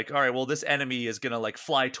have like, all right, well, this enemy is gonna like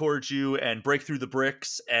fly towards you and break through the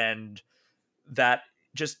bricks, and that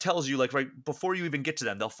just tells you like right before you even get to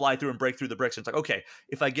them, they'll fly through and break through the bricks. And it's like, okay,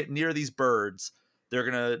 if I get near these birds, they're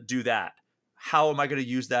gonna do that. How am I gonna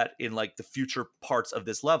use that in like the future parts of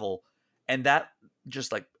this level? And that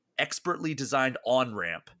just like expertly designed on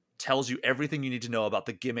ramp tells you everything you need to know about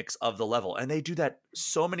the gimmicks of the level. And they do that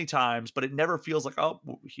so many times, but it never feels like, oh,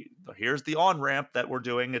 here's the on ramp that we're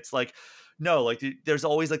doing. It's like, no, like there's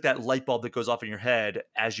always like that light bulb that goes off in your head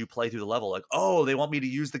as you play through the level. Like, oh, they want me to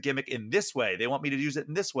use the gimmick in this way. They want me to use it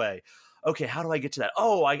in this way. Okay, how do I get to that?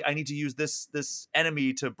 Oh, I need to use this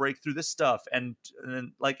enemy to break through this stuff. And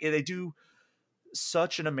then like they do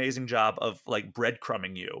such an amazing job of like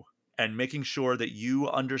breadcrumbing you and making sure that you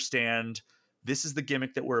understand this is the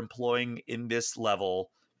gimmick that we're employing in this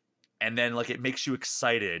level. And then like it makes you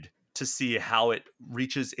excited to see how it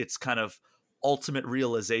reaches its kind of ultimate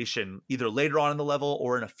realization either later on in the level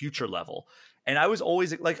or in a future level. And I was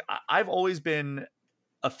always like, I've always been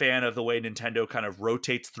a fan of the way Nintendo kind of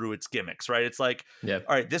rotates through its gimmicks, right? It's like, Yep.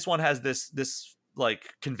 all right, this one has this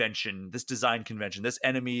like convention, this design convention, this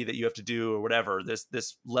enemy that you have to do or whatever,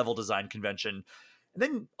 this level design convention. And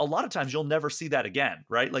then a lot of times you'll never see that again,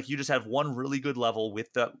 right? Like you just have one really good level with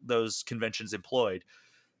those conventions employed.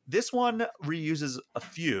 This one reuses a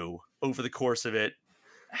few over the course of it.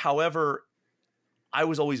 However, I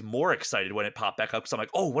was always more excited when it popped back up because I'm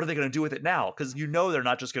like, oh, what are they going to do with it now? Because you know they're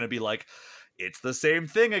not just going to be like, it's the same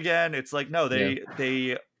thing again. It's like, no, Yeah.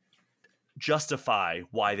 they justify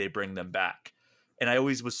why they bring them back. And I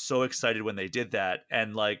always was so excited when they did that.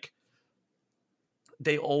 And like,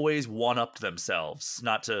 they always one-upped themselves,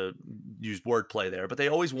 not to use wordplay there, but they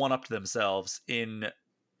always one-upped themselves in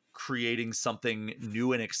creating something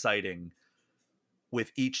new and exciting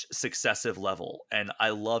with each successive level. And I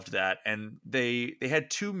loved that. And they had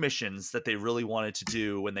two missions that they really wanted to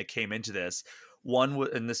do when they came into this. One,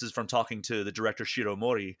 and this is from talking to the director Shiro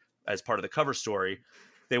Mori as part of the cover story,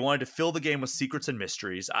 they wanted to fill the game with secrets and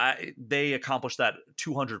mysteries. They accomplished that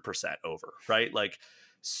 200% over, right? Like,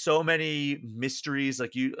 so many mysteries.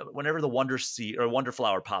 Like, you, whenever the wonder seed or wonder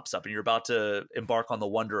flower pops up and you're about to embark on the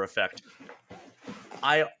wonder effect,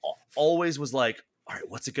 I always was like, all right,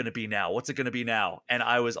 what's it going to be now? What's it going to be now? And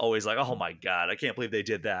I was always like, oh my God, I can't believe they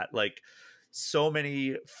did that. Like, so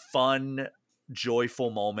many fun,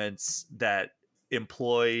 joyful moments that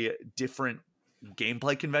employ different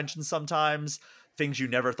gameplay conventions sometimes, things you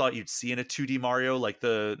never thought you'd see in a 2D Mario, like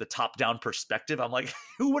the top-down perspective. I'm like,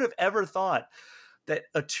 who would have ever thought that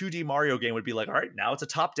a 2D Mario game would be like, all right, now it's a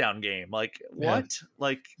top-down game? Like, what? Yeah.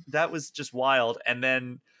 Like, that was just wild. And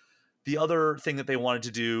then the other thing that they wanted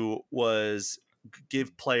to do was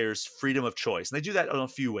give players freedom of choice. And they do that in a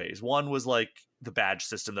few ways. One was like the badge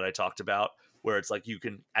system that I talked about, where it's like you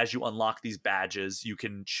can, as you unlock these badges, you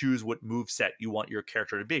can choose what move set you want your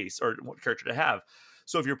character to be, or what character to have.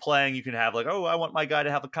 So if you're playing, you can have like, oh, I want my guy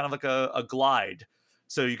to have a kind of like a glide.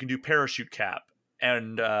 So you can do parachute cap.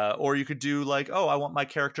 And or you could do like, oh, I want my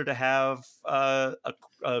character to have a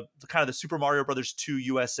kind of the Super Mario Brothers 2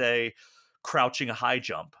 USA crouching high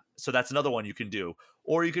jump. So that's another one you can do.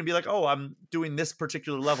 Or you can be like, oh, I'm doing this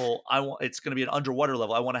particular level. It's going to be an underwater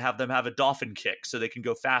level. I want to have them have a dolphin kick so they can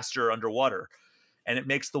go faster underwater. And it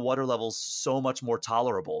makes the water levels so much more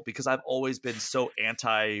tolerable, because I've always been so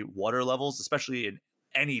anti water levels, especially in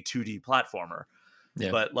any 2D platformer.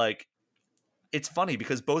 Yeah. But like, it's funny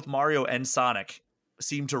because both Mario and Sonic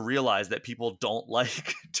seem to realize that people don't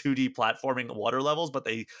like 2D platforming water levels, but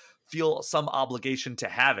they feel some obligation to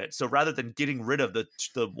have it. So rather than getting rid of the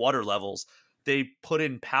water levels, they put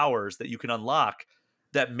in powers that you can unlock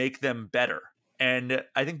that make them better. And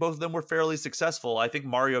I think both of them were fairly successful. I think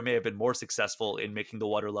Mario may have been more successful in making the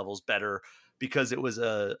water levels better because it was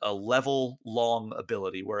a level long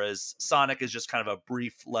ability, whereas Sonic is just kind of a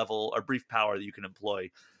brief level or brief power that you can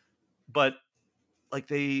employ. But like,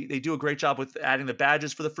 they do a great job with adding the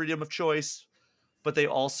badges for the freedom of choice, but they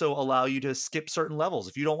also allow you to skip certain levels.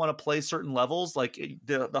 If you don't want to play certain levels, like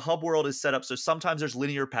the hub world is set up so sometimes there's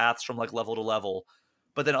linear paths from like level to level,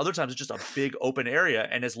 but then other times it's just a big open area.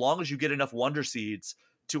 And as long as you get enough wonder seeds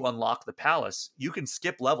to unlock the palace, you can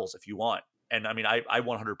skip levels if you want. And I mean, I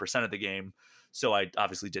 100% of the game, so I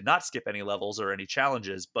obviously did not skip any levels or any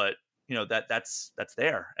challenges, but you know, that's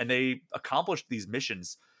there. And they accomplished these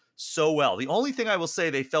missions so well. The only thing I will say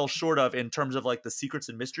they fell short of in terms of like the secrets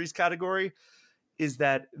and mysteries category is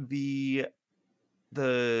that the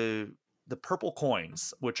purple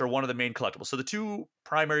coins, which are one of the main collectibles. So the two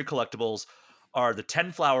primary collectibles are the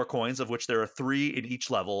 10 flower coins, of which there are 3 in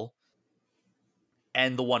each level,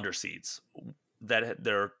 and the wonder seeds. That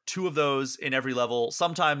there are 2 of those in every level,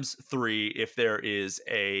 sometimes 3 if there is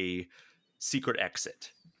a secret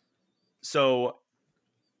exit. So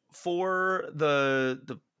for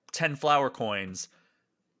the 10 flower coins,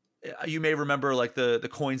 you may remember like the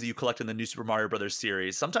coins that you collect in the New Super Mario Brothers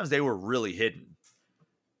series. Sometimes they were really hidden.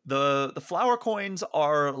 The flower coins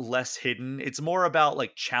are less hidden. It's more about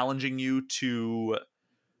like challenging you to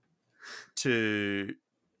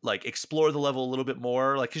like explore the level a little bit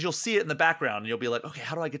more, like, because you'll see it in the background and you'll be like, okay,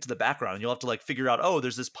 how do I get to the background? And you'll have to like figure out, oh,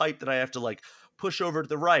 there's this pipe that I have to like push over to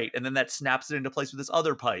the right, and then that snaps it into place with this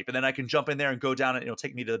other pipe, and then I can jump in there and go down it, and it'll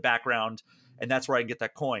take me to the background, and that's where I can get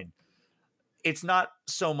that coin. It's not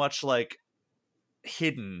so much like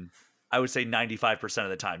hidden, I would say 95% of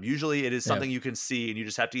the time. Usually it is something you can see, and you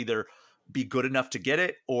just have to either be good enough to get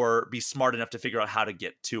it or be smart enough to figure out how to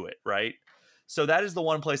get to it, right? So that is the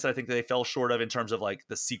one place that I think that they fell short of in terms of like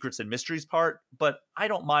the secrets and mysteries part. But I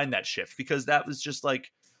don't mind that shift, because that was just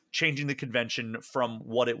like changing the convention from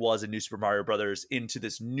what it was in New Super Mario Brothers into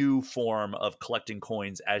this new form of collecting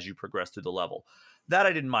coins as you progress through the level. That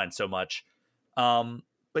I didn't mind so much.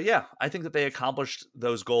 But yeah, I think that they accomplished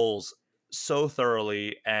those goals so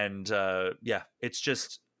thoroughly. And yeah, it's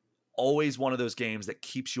just always one of those games that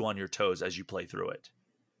keeps you on your toes as you play through it.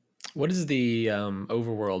 What is the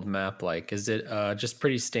overworld map like? Is it just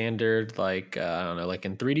pretty standard, like I don't know, like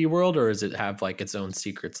in 3D World, or does it have like its own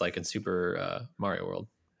secrets, like in Super Mario World?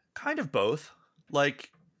 Kind of both.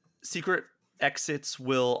 Like, secret exits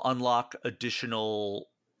will unlock additional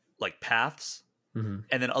like paths. Mhm.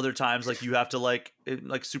 And then other times, like you have to like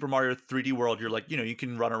Super Mario 3D World, you're like, you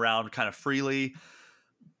can run around kind of freely,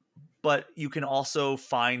 but you can also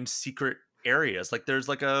find secret areas. Like there's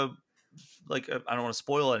I don't want to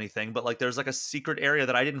spoil anything, but like there's like a secret area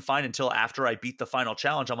that I didn't find until after I beat the final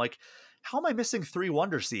challenge. I'm like, how am I missing 3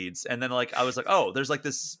 Wonder Seeds? And then like I was like, oh, there's like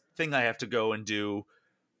this thing I have to go and do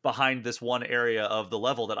behind this one area of the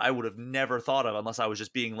level that I would have never thought of unless I was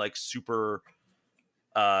just being like super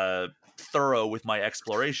uh thorough with my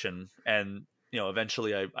exploration. And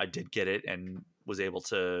eventually I did get it and was able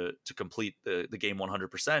to complete the game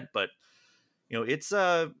 100%. But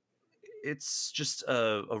it's just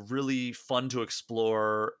a really fun to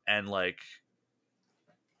explore. And like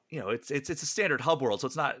it's a standard hub world, so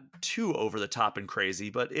it's not too over the top and crazy,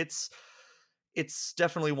 but it's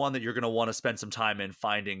definitely one that you're going to want to spend some time in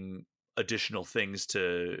finding additional things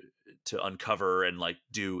to uncover and like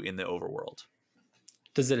do in the overworld.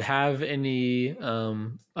 Does it have any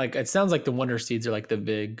like it sounds like the Wonder Seeds are like the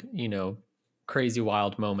big, crazy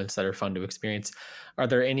wild moments that are fun to experience. Are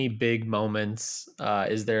there any big moments?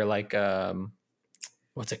 Is there like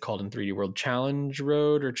what's it called in 3D World? Challenge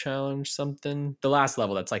Road or Challenge something? The last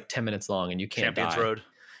level that's like 10 minutes long and you can't Champions die. Road.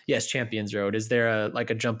 Yes, Champions Road. Is there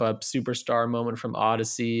a jump up superstar moment from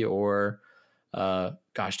Odyssey, or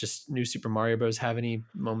gosh, just New Super Mario Bros. Have any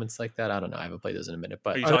moments like that? I don't know. I haven't played those in a minute,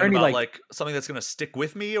 Are but you are there talking any about like like something that's going to stick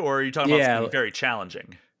with me, or are you talking about yeah, something very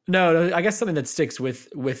challenging? no, I guess something that sticks with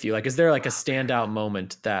you. Like, is there like a standout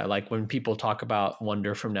moment that like when people talk about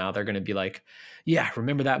Wonder from now, they're going to be like, yeah,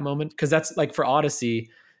 remember that moment? Because that's like for Odyssey,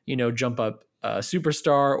 jump up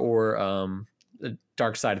superstar or the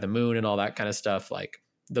Dark Side of the Moon and all that kind of stuff. Like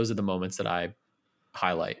those are the moments that I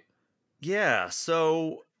highlight. Yeah,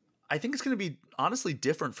 so I think it's going to be honestly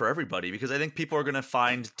different for everybody, because I think people are going to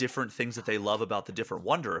find different things that they love about the different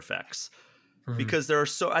wonder effects. Mhm. Because there are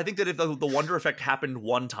I think that if the wonder effect happened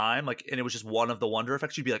one time, like, and it was just one of the wonder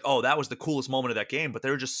effects, you'd be like, oh, that was the coolest moment of that game. But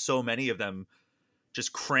there are just so many of them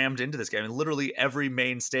just crammed into this game, and literally every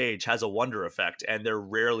main stage has a wonder effect, and they're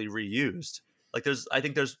rarely reused. Like I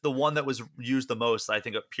think there's the one that was used the most, I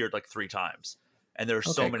think appeared like 3 times, and there are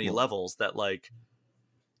so Okay, many cool. levels that like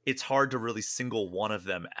it's hard to really single one of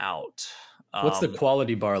them out. What's the um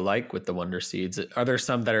quality bar like with the Wonder Seeds? Are there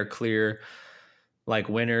some that are clear like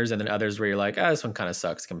winners and then others where you're like, ah, this one kind of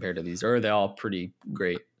sucks compared to these, or are they all pretty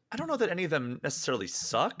great? I don't know that any of them necessarily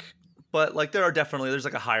suck, but like there's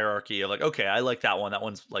like a hierarchy of like, okay, I like that one, that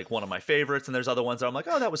one's like one of my favorites, and there's other ones that I'm like,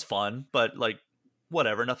 oh, that was fun, but like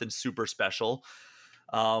whatever, nothing super special.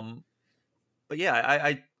 um but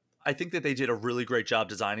yeah, I think that they did a really great job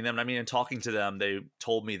designing them. I mean, in talking to them, they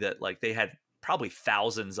told me that like they had probably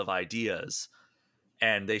thousands of ideas,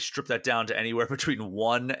 and they stripped that down to anywhere between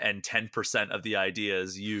 1 and 10% of the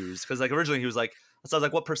ideas used. Because like originally he was like, so I was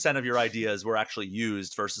like, what percent of your ideas were actually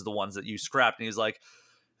used versus the ones that you scrapped? And he's like,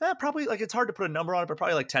 probably, like, it's hard to put a number on it, but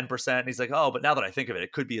probably like 10%. And he's like, oh, but now that I think of it,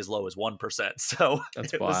 it could be as low as 1%. So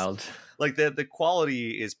That's it was wild. like the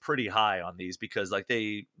quality is pretty high on these, because like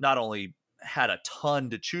they not only had a ton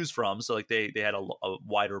to choose from, so like they had a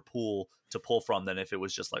wider pool to pull from than if it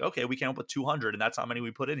was just like, okay, we came up with 200 and that's how many we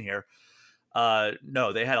put in here.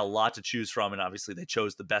 No, they had a lot to choose from, and obviously they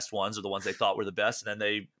chose the best ones, or the ones they thought were the best, and then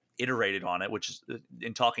they iterated on it. Which is,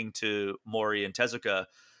 in talking to Mori and Tezuka,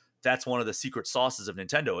 that's one of the secret sauces of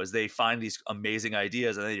Nintendo, is they find these amazing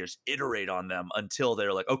ideas and they just iterate on them until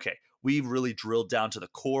they're like, okay, we really drilled down to the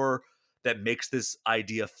core that makes this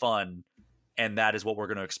idea fun, and that is what we're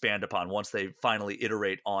going to expand upon once they finally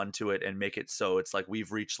iterate onto it and make it so it's like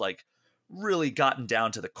we've reached like really gotten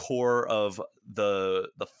down to the core of the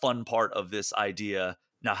fun part of this idea.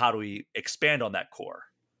 Now how do we expand on that core?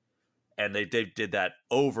 And they did that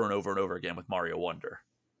over and over and over again with Mario Wonder.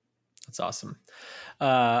 That's awesome.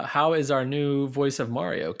 How is our new voice of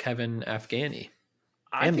Mario, Kevin Afghani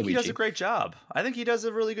I and think he does a Luigi? great job. I think he does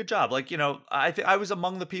a really good job. Like, I think I was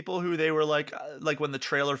among the people who they were like when the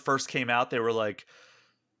trailer first came out, they were like,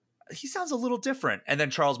 he sounds a little different. And then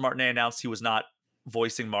Charles Martinet announced he was not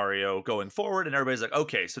voicing Mario going forward, and everybody's like,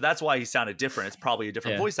 okay, so that's why he sounded different. It's probably a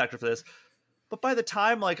different Yeah, voice actor for this. But by the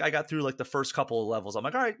time like I got through like the first couple of levels, I'm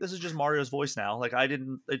like, all right, this is just Mario's voice now. Like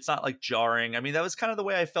it's not like jarring. I mean, that was kind of the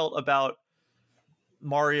way I felt about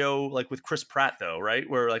Mario, like with Chris Pratt though, right?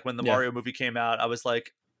 Where like when the yeah, Mario movie came out, I was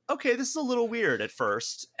like, okay, this is a little weird at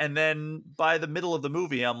first. And then by the middle of the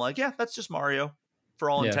movie, I'm like, yeah, that's just Mario for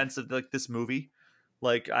all yeah. intents of like this movie.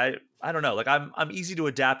 Like I don't know. Like I'm easy to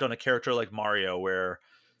adapt on a character like Mario, where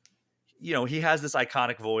he has this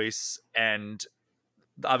iconic voice, and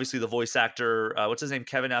obviously the voice actor, what's his name,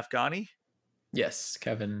 Kevin Afghani. Yes,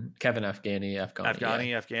 Kevin Afghani.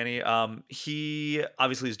 Afghani. He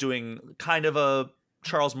obviously is doing kind of a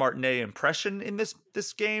Charles Martinet impression in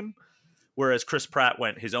this game, whereas Chris Pratt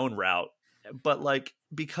went his own route. But like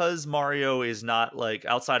because Mario is not like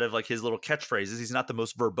outside of like his little catchphrases, he's not the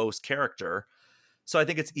most verbose character. So I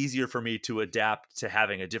think it's easier for me to adapt to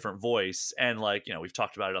having a different voice. And like, we've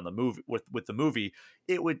talked about it on the movie with the movie.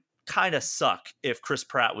 It would kind of suck if Chris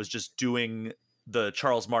Pratt was just doing the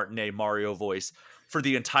Charles Martinet Mario voice for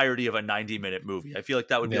the entirety of a 90-minute movie. I feel like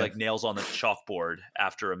that would be Yeah, like nails on the chalkboard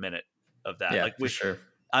after a minute of that. yeah, Like for sure.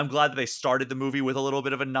 I'm glad that they started the movie with a little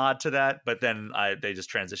bit of a nod to that, but then they just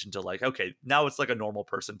transitioned to like, okay, now it's like a normal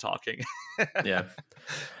person talking. Yeah,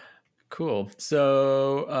 cool.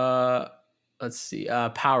 So let's see.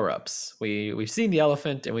 Power-ups. We've seen the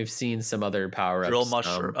elephant and we've seen some other power-ups.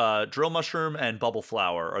 Drill mushroom, and bubble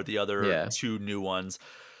flower are the other Yeah. two new ones.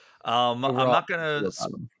 I'm Overall, not how do you gonna. feel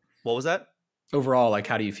about them? What was that? Overall, like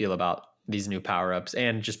how do you feel about these new power-ups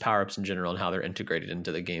and just power-ups in general and how they're integrated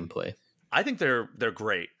into the gameplay? I think they're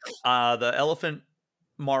great. The elephant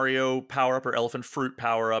Mario power up or elephant fruit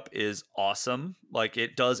power up is awesome. Like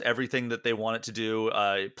it does everything that they want it to do.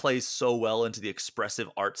 It plays so well into the expressive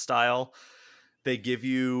art style. They give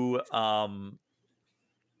you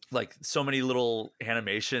like so many little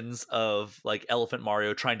animations of like elephant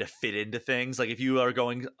Mario trying to fit into things. Like if you are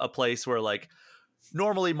going a place where like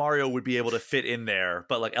normally Mario would be able to fit in there,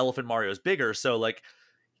 but like elephant Mario is bigger, so like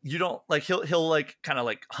you don't like he'll like kind of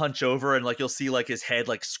like hunch over and like you'll see like his head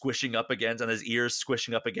like squishing up against and his ears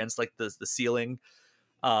squishing up against like the ceiling.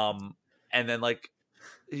 Um and then like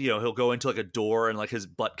he'll go into like a door and like his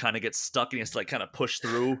butt kind of gets stuck and he has to like kind of push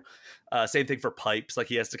through. Same thing for pipes, like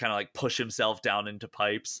he has to kind of like push himself down into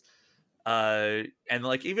pipes. And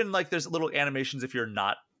like even like there's little animations if you're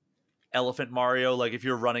not elephant Mario, like if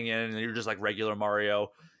you're running in and you're just like regular Mario,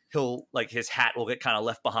 he'll like his hat will get kind of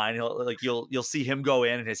left behind. He'll like you'll see him go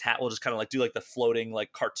in and his hat will just kind of like do like the floating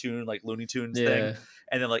like cartoon like Looney Tunes thing, Yeah.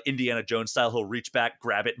 and then like Indiana Jones style he'll reach back,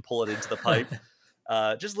 grab it, and pull it into the pipe.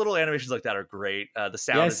 Just little animations like that are great. The Yeah,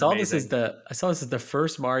 sound is amazing. I saw this as the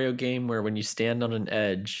first Mario game where when you stand on an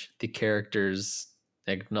edge, the characters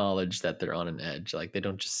acknowledge that they're on an edge. Like they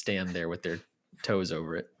don't just stand there with their toes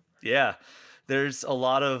over it. Yeah. There's a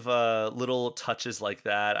lot of little touches like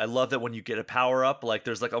that. I love that when you get a power up, like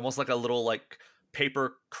there's like almost like a little like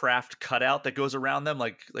paper craft cutout that goes around them.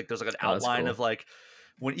 Like there's like an Oh, that's outline cool. of like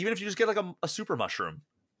when even if you just get like a super mushroom,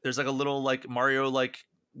 there's like a little like Mario like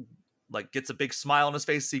gets a big smile on his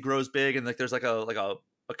face, he grows big, and like there's like a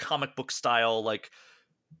comic book style like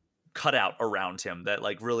cutout around him that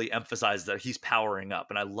like really emphasizes that he's powering up,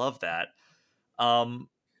 and I love that. Um,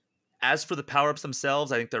 as for the power ups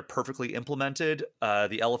themselves, I think they're perfectly implemented.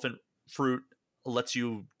 The elephant fruit lets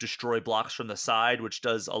you destroy blocks from the side, which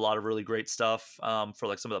does a lot of really great stuff for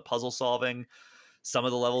like some of the puzzle solving. Some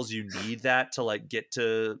of the levels you need that to like get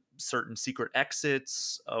to certain secret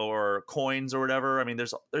exits or coins or whatever. I mean,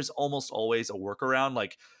 there's almost always a workaround.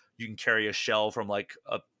 Like you can carry a shell from like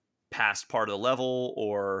a past part of the level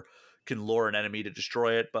or can lure an enemy to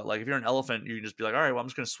destroy it. But like if you're an elephant, you can just be like, all right, well, I'm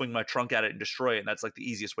just going to swing my trunk at it and destroy it. And that's like the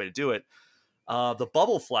easiest way to do it. The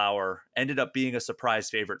bubble flower ended up being a surprise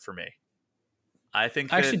favorite for me. I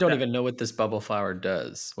think I actually don't that even know what this bubble flower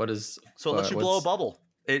does. What is so it lets you blow a what's bubble.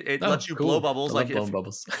 It Oh, lets you blow cool. bubbles I like love if blowing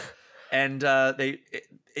bubbles. and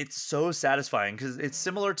it's so satisfying because it's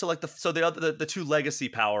similar to like the two legacy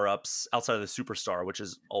power-ups outside of the superstar, which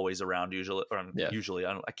is always around usually, Yeah. usually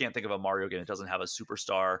I can't think of a Mario game that doesn't have a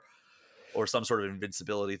superstar or some sort of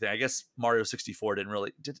invincibility thing. I guess Mario 64 didn't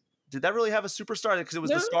really did that really have a superstar, because it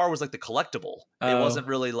was the No. star was like the collectible. It Oh, wasn't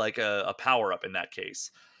really like a power up in that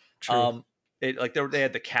case. true. um it like they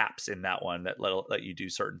had the caps in that one that let you do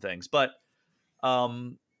certain things, but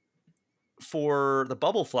um for the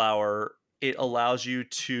bubble flower, it allows you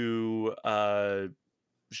to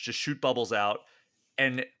just shoot bubbles out,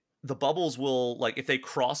 and the bubbles will like if they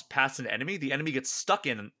cross past an enemy, the enemy gets stuck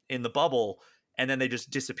in the bubble, and then they just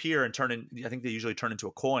disappear and turn in. I think they usually turn into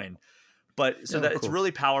a coin. But so Oh, that it's cool.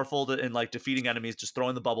 really powerful in like defeating enemies, just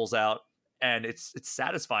throwing the bubbles out, and it's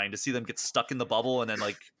satisfying to see them get stuck in the bubble and then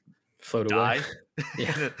like Float away. die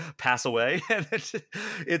Yeah. and pass away. And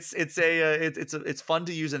it's fun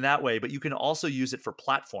to use in that way, but you can also use it for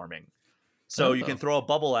platforming. So you can Oh, throw a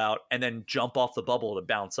bubble out and then jump off the bubble to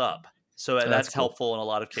bounce up. So that's that's cool. helpful in a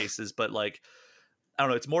lot of cases, but like I don't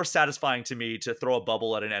know, it's more satisfying to me to throw a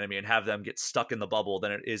bubble at an enemy and have them get stuck in the bubble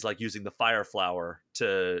than it is like using the fire flower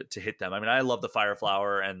to hit them. I mean, I love the fire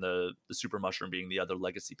flower and the super mushroom being the other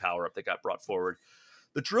legacy power up that got brought forward.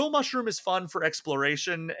 The drill mushroom is fun for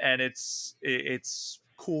exploration, and it's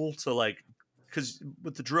cool to like because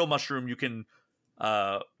with the drill mushroom you can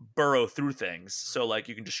burrow through things. So like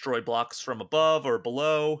you can destroy blocks from above or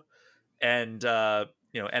below, and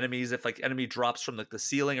enemies, if like enemy drops from like the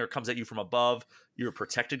ceiling or comes at you from above, you're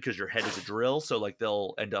protected because your head is a drill. So like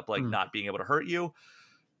they'll end up like Hmm. not being able to hurt you.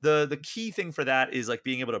 The key thing for that is like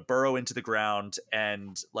being able to burrow into the ground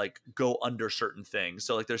and like go under certain things.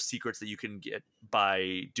 So like there's secrets that you can get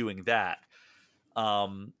by doing that.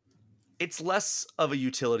 Um, it's less of a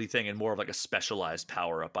utility thing and more of like a specialized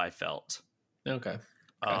power up, I felt. Okay.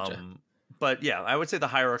 Gotcha. Um, but yeah, I would say the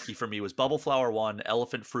hierarchy for me was Bubble Flower 1,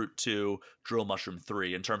 Elephant Fruit 2, Drill Mushroom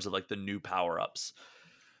 3 in terms of like the new power ups.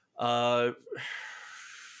 Uh,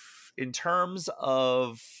 in terms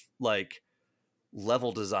of like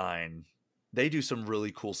level design, they do some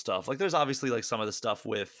really cool stuff. Like there's obviously like some of the stuff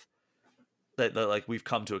with that like we've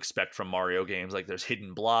come to expect from Mario games. Like there's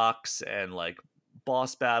hidden blocks and like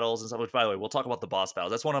boss battles and stuff. Which, by the way, we'll talk about the boss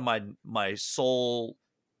battles. That's one of my sole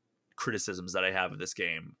criticisms that I have of this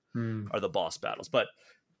game Hmm. are the boss battles. But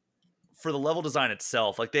for the level design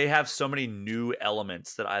itself, like they have so many new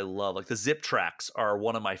elements that I love. Like the zip tracks are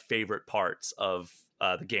one of my favorite parts of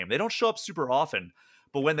the game. They don't show up super often,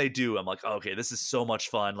 but when they do, I'm like, oh, okay, this is so much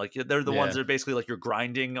fun. Like they're the ones Yeah. that are basically like you're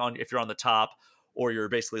grinding on if you're on the top, or you're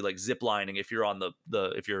basically like zip lining if you're on the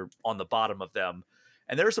if you're on the bottom of them.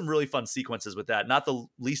 And there are some really fun sequences with that. Not the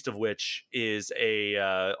least of which is a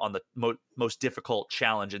on the most difficult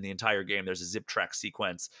challenge in the entire game. There's a zip track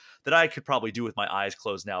sequence that I could probably do with my eyes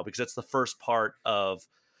closed now because it's the first part of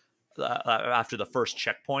after the first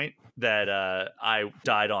checkpoint that I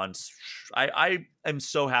died on. I am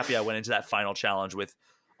so happy I went into that final challenge with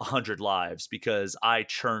 100 lives because I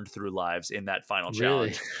churned through lives in that final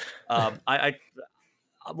Really? challenge.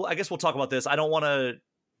 I guess we'll talk about this. I don't want to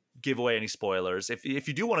give away any spoilers. If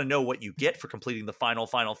you do want to know what you get for completing the final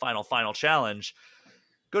challenge,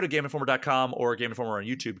 go to GameInformer.com or Game Informer on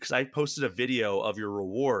YouTube because I posted a video of your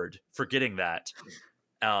reward for getting that.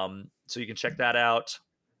 So you can check that out.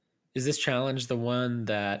 Is this challenge the one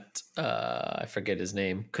that I forget his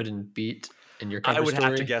name couldn't beat in your cover I would story?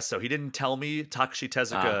 have to guess so. He didn't tell me. Takashi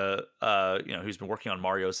Tezuka, who's been working on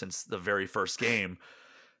Mario since the very first game,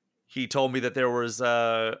 he told me that there was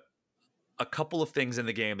a couple of things in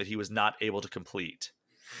the game that he was not able to complete.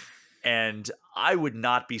 And I would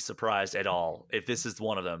not be surprised at all if this is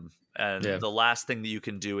one of them. And Yeah. the last thing that you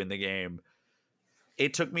can do in the game,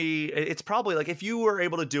 it's probably like if you were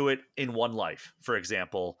able to do it in one life, for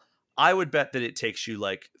example, I would bet that it takes you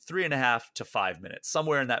like 3.5 to 5 minutes,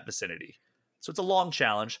 somewhere in that vicinity. So it's a long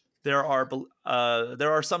challenge. There are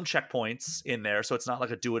some checkpoints in there, so it's not like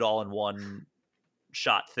a do it all in one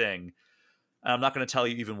shot thing. I'm not going to tell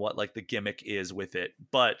you even what like the gimmick is with it,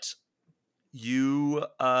 but you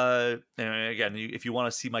and again, if you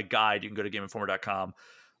want to see my guide, you can go to GameInformer.com.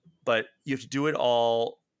 But you have to do it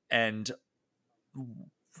all, and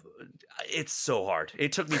it's so hard.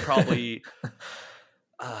 It took me probably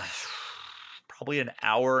probably an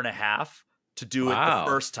hour and a half to do it the Wow.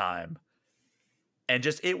 first time, and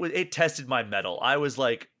just it tested my mettle. I was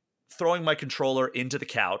like throwing my controller into the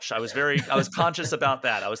couch. I was conscious about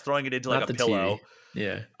that. I was throwing it into like Not a the pillow. TV.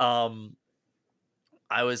 Yeah.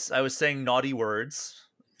 I was saying naughty words,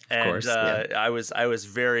 Of and course. Yeah. I was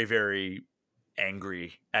very very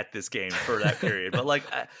angry at this game for that period. But like,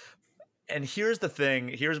 and here's the thing.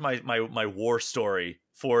 Here's my war story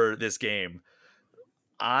for this game.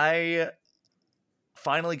 I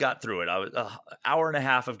finally got through it. I was hour and a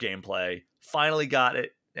half of gameplay. Finally got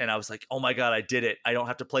it, and I was like, "Oh my god, I did it! I don't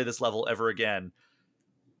have to play this level ever again."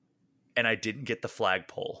 And I didn't get the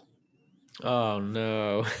flagpole. Oh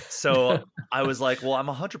no. So I was like, "Well, I'm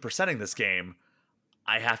 100%ing this game.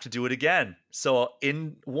 I have to do it again." So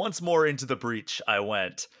once more into the breach I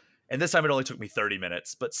went. And this time it only took me 30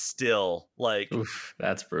 minutes, but still, like, Oof,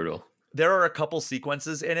 that's brutal. there are a couple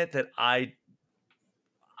sequences in it that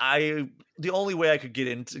the only way I could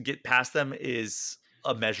get past them is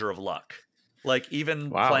a measure of luck. Like even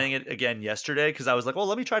Wow. playing it again yesterday, because I was like, well,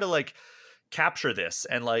 let me try to like capture this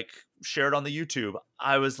and like share it on the YouTube.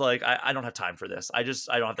 I was like, I don't have time for this. I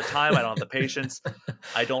don't have the time. I don't have the patience.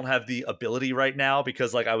 I don't have the ability right now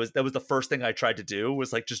because like that was the first thing I tried to do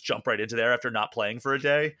was like just jump right into there after not playing for a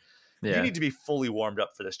day. You Yeah. need to be fully warmed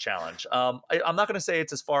up for this challenge. I'm not going to say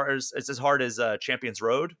it's as hard as Champions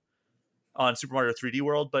Road on Super Mario 3D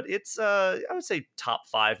World, but it's I would say top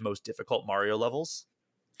 5 most difficult Mario levels.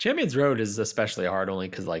 Champions Road is especially hard only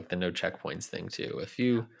because like the no checkpoints thing too. If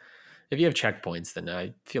you have checkpoints, then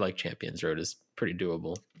I feel like Champions Road is pretty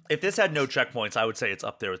doable. If this had no checkpoints, I would say it's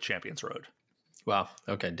up there with Champions Road. Wow.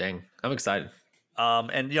 Okay. Dang. I'm excited.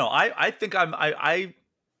 And I think I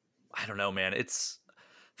don't know, man. It's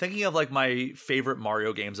thinking of like my favorite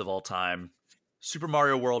Mario games of all time. Super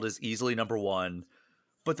Mario World is easily number one.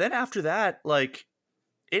 But then after that, like,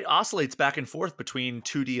 it oscillates back and forth between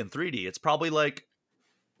 2D and 3D. It's probably like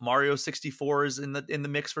Mario 64 is in the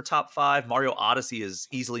mix for top 5. Mario Odyssey is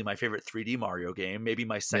easily my favorite 3D Mario game, maybe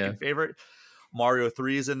my Yeah. second favorite. Mario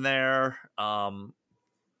 3 is in there.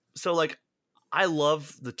 So like I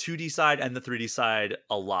love the 2D side and the 3D side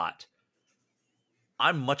a lot.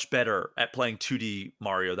 I'm much better at playing 2D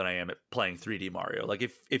Mario than I am at playing 3D Mario. Like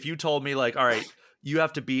if you told me like, all right, you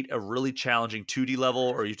have to beat a really challenging 2D level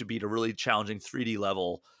or you have to beat a really challenging 3D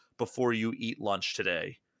level before you eat lunch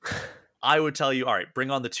today, I would tell you, all right,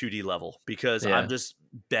 bring on the 2D level because I'm Yeah. just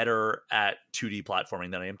better at 2D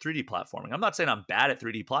platforming than I am 3D platforming. I'm not saying I'm bad at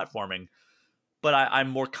 3D platforming, but I'm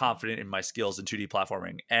more confident in my skills in 2D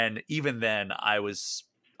platforming. And even then,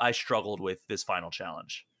 I struggled with this final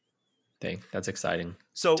challenge. Dang, that's exciting.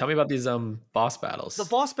 Tell So me about these boss the battles.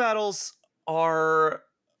 boss battles are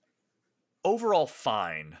overall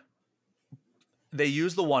fine. They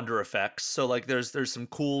use the wonder effects, so like there's some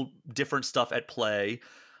cool different stuff at play.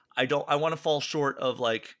 I want to fall short of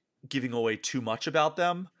like giving away too much about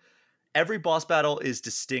them. Every boss battle is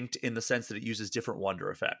distinct in the sense that it uses different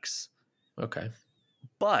wonder effects, Okay.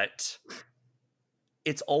 but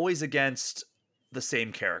it's always against the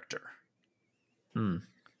same character, Hmm.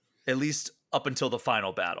 at least up until the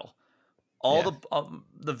final battle. All Yeah.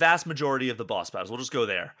 the vast majority of the boss battles, we'll just go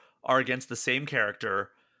there, are against the same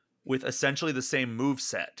character with essentially the same move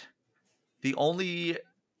set. The only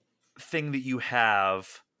thing that you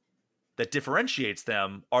have that differentiates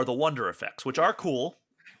them are the wonder effects, which are cool,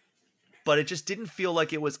 but it just didn't feel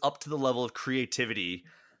like it was up to the level of creativity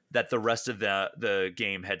that the rest of the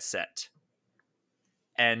game had set.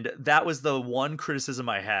 And that was the one criticism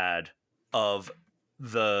I had of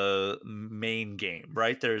the main game,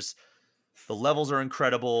 right? The levels are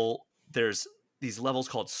incredible. There's these levels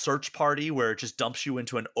called Search Party where it just dumps you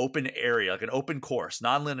into an open area, like an open course,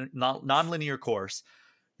 non-linear course.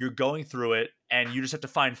 You're going through it and you just have to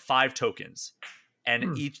find 5 tokens. And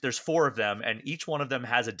Hmm. there's 4 of them and each one of them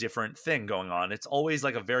has a different thing going on. It's always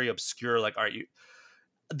like a very obscure like, all right,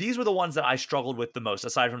 these were the ones that I struggled with the most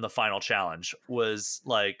aside from the final challenge was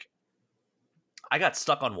like I got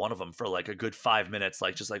stuck on one of them for like a good 5 minutes,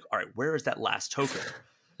 like just like, all right, where is that last token?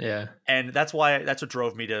 Yeah. And that's what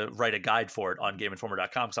drove me to write a guide for it on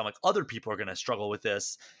GameInformer.com because I'm like, other people are going to struggle with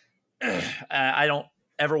this. I don't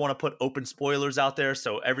ever want to put open spoilers out there,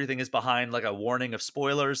 so everything is behind like a warning of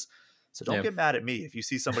spoilers. So don't Yeah. get mad at me if you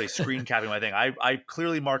see somebody screen capping my thing. I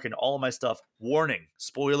clearly mark in all of my stuff, warning,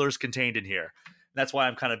 spoilers contained in here. And that's why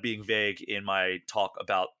I'm kind of being vague in my talk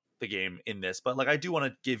about the game in this. But like I do want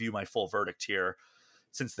to give you my full verdict here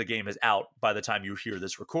since the game is out by the time you hear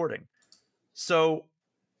this recording. So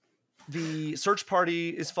the search party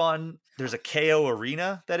is fun. There's a KO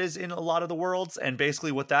arena that is in a lot of the worlds. And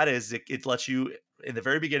basically what that is, it lets you in the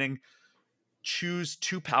very beginning choose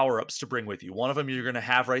 2 power-ups to bring with you. One of them you're going to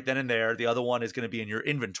have right then and there. The other one is going to be in your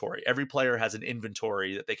inventory. Every player has an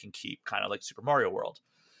inventory that they can keep, kind of like Super Mario World.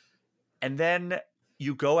 And then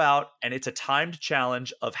you go out and it's a timed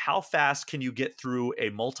challenge of how fast can you get through a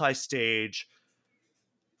multi-stage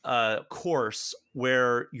course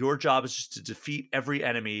where your job is just to defeat every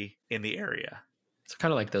enemy in the area. It's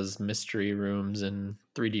kind of like those mystery rooms in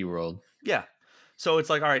 3D World. Yeah. So it's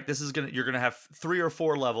like, all right, you're gonna have 3 or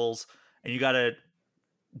 4 levels, and you gotta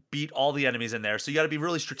beat all the enemies in there. So you gotta be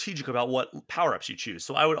really strategic about what power-ups you choose.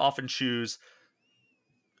 So I would often choose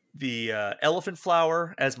the elephant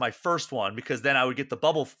flower as my first one because then I would get the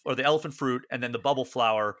bubble or the elephant fruit, and then the bubble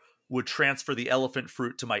flower would transfer the elephant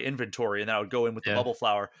fruit to my inventory, and then I would go in with the Yeah. bubble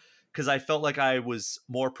flower because I felt like I was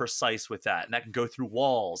more precise with that, and that can go through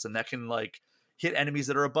walls, and that can like hit enemies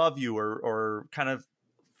that are above you or kind of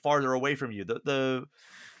farther away from you. The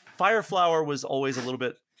fire flower was always a little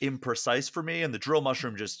bit imprecise for me, and the drill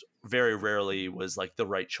mushroom just very rarely was like the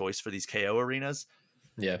right choice for these KO arenas.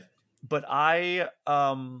 Yeah. But I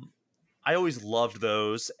always loved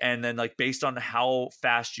those, and then like based on how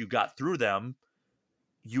fast you got through them,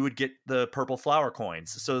 you would get the purple flower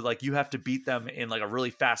coins. So like you have to beat them in like a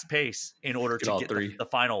really fast pace in order Get to all get 3. the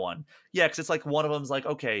final one. Yeah, because it's like one of them's like,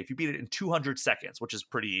 okay, if you beat it in 200 seconds, which is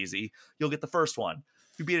pretty easy, you'll get the first one.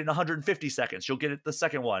 If you beat it in 150 seconds, you'll get it the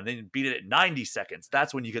second one. Then you beat it at 90 seconds.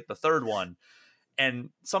 That's when you get the third one.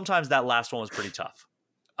 And sometimes that last one was pretty tough.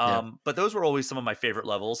 Yeah. But those were always some of my favorite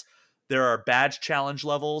levels. There are badge challenge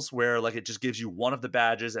levels where like it just gives you one of the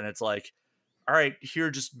badges and it's like, all right,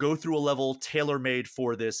 here, just go through a level tailor-made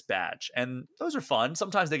for this badge. And those are fun.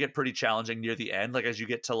 Sometimes they get pretty challenging near the end. Like as you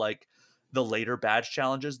get to like the later badge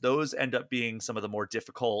challenges, those end up being some of the more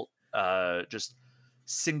difficult, just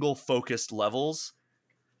single focused levels.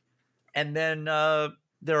 And then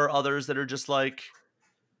there are others that are just like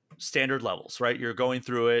standard levels, right? You're going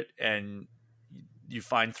through it and you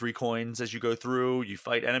find 3 coins as you go through, you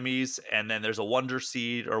fight enemies, and then there's a wonder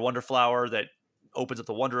seed or wonder flower that opens up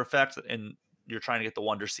the wonder effect, and you're trying to get the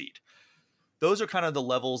wonder seed. Those are kind of the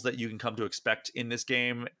levels that you can come to expect in this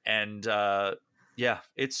game. And yeah,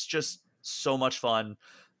 it's just so much fun.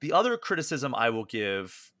 The other criticism I will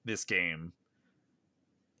give this game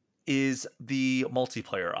is the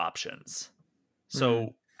multiplayer options. Mm.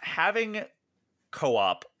 So having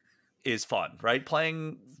co-op is fun, right?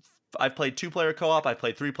 I've played 2-player co-op, I've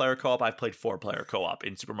played 3-player co-op, I've played 4-player co-op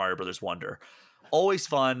in Super Mario Brothers Wonder. Always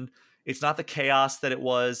fun. It's not the chaos that it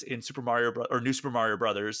was in New Super Mario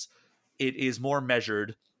Brothers. It is more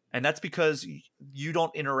measured, and that's because you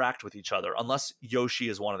don't interact with each other unless Yoshi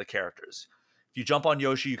is one of the characters. If you jump on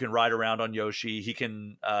Yoshi, you can ride around on Yoshi. He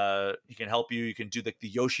can help you. You can do the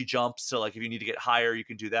Yoshi jumps. So like if you need to get higher, you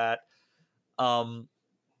can do that.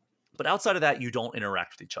 But outside of that, you don't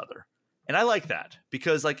interact with each other. And I like that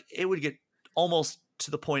because like it would get almost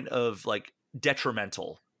to the point of like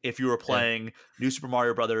detrimental if you were Yeah. playing New Super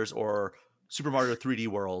Mario Brothers or Super Mario 3D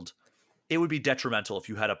World. It would be detrimental if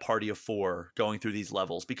you had a party of 4 going through these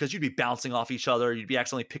levels because you'd be bouncing off each other, you'd be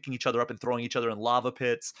accidentally picking each other up and throwing each other in lava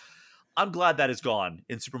pits. I'm glad that is gone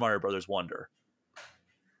in Super Mario Brothers Wonder.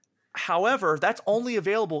 However, that's only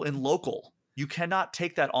available in local. You cannot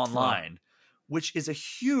take that Oh, online, which is a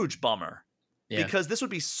huge bummer yeah. because this would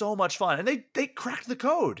be so much fun. And they cracked the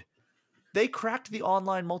code. They cracked the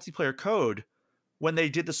online multiplayer code when they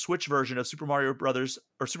did the Switch version of Super Mario Brothers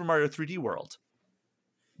or Super Mario 3D World.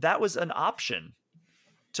 That was an option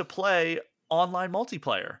to play online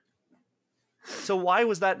multiplayer. So why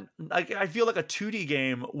was that? I feel like a 2D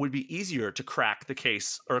game would be easier to crack the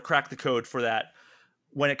case or crack the code for that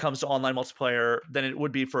when it comes to online multiplayer than it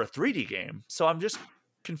would be for a 3D game. So I'm just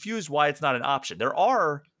confused why it's not an option. There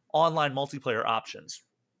are online multiplayer options.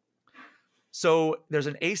 So there's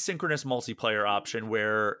an asynchronous multiplayer option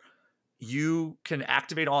where you can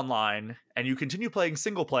activate online and you continue playing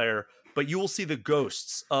single player, but you will see the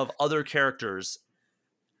ghosts of other characters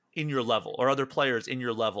in your level or other players in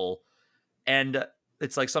your level. And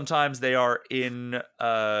it's like sometimes they are in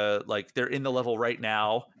like they're in the level right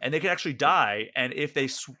now and they can actually die, and if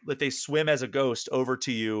they swim as a ghost over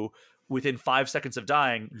to you within 5 seconds of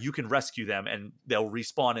dying, you can rescue them and they'll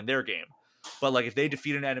respawn in their game. But like if they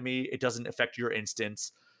defeat an enemy, it doesn't affect your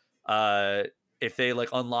instance. uh if they like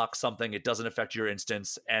unlock something, it doesn't affect your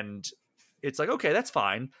instance. And it's like, okay, that's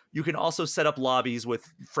fine. You can also set up lobbies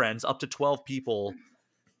with friends, up to 12 people,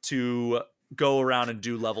 to go around and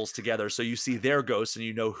do levels together, so you see their ghosts and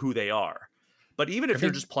you know who they are. But even I if you're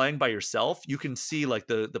think just playing by yourself, you can see like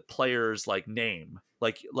the player's like name.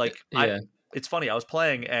 Like I yeah. it's funny, I was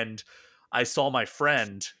playing and I saw my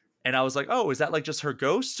friend and I was like, oh, is that like just her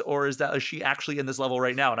ghost, or is she actually in this level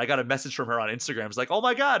right now? And I got a message from her on Instagram. It's like, oh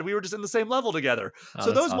my god, we were just in the same level together. Oh,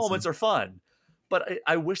 So that's those moments awesome. are fun. But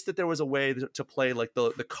I wish that there was a way to play like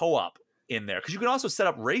the co-op in there, because you can also set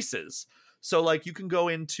up races. So like you can go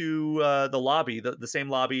into the lobby, the same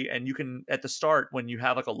lobby, and you can at the start, when you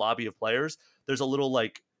have like a lobby of players, there's a little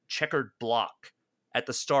like checkered block at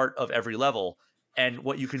the start of every level. And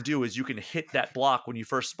what you can do is you can hit that block when you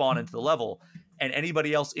first spawn into the level, and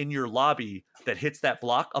anybody else in your lobby that hits that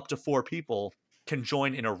block, up to 4 people, can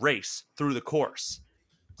join in a race through the course.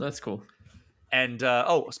 That's cool. And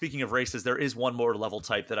speaking of races, there is one more level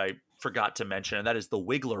type that I forgot to mention, and that is the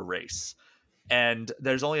Wiggler race. And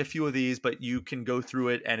there's only a few of these, but you can go through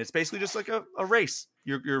it, and it's basically just like a race.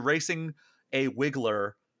 You're racing a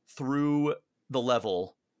Wiggler through the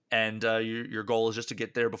level, and your goal is just to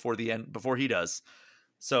get there before the end, before he does.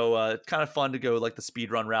 So it's kind of fun to go like the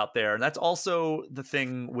speed run route there, and that's also the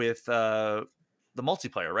thing with the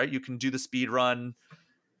multiplayer, right? You can do the speed run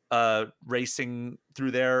racing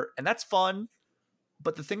through there, and that's fun.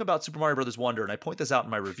 But the thing about Super Mario Brothers Wonder, and I point this out in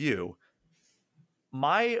my review,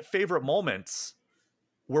 my favorite moments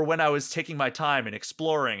were when I was taking my time and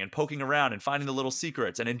exploring and poking around and finding the little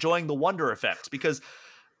secrets and enjoying the wonder effects, because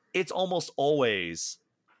it's almost always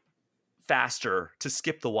faster to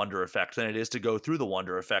skip the wonder effect than it is to go through the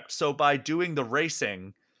wonder effect. So by doing the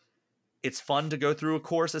racing, it's fun to go through a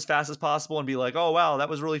course as fast as possible and be like, oh wow, that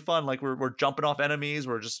was really fun. Like we're jumping off enemies,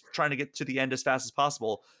 we're just trying to get to the end as fast as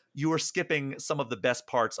possible. You are skipping some of the best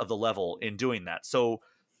parts of the level in doing that. So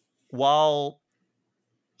while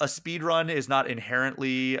a speed run is not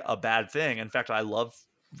inherently a bad thing, in fact, I love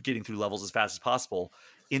getting through levels as fast as possible.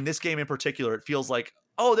 In this game in particular, it feels like,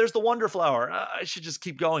 oh, there's the Wonder Flower. I should just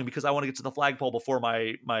keep going because I want to get to the flagpole before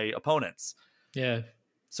my opponents. Yeah.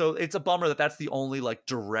 So it's a bummer that that's the only like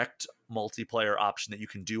direct multiplayer option that you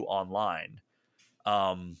can do online.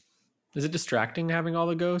 Um, Is it distracting having all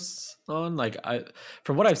the ghosts on? Like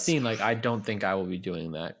from what I've seen, like I don't think I will be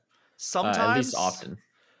doing that at least sometimes, often.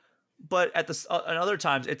 but at other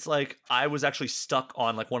times, it's like I was actually stuck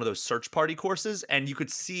on like one of those search party courses, and you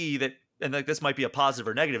could see that, and like this might be a positive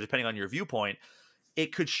or negative depending on your viewpoint.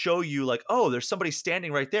 It could show you like, oh, there's somebody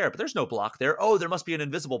standing right there, but there's no block there. Oh, there must be an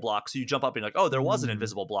invisible block. So you jump up and you're like, oh, there was an Mm,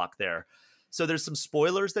 invisible block there. So there's some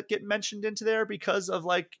spoilers that get mentioned into there because of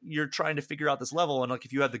like you're trying to figure out this level. And like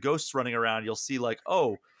if you have the ghosts running around, you'll see like,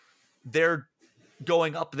 oh, they're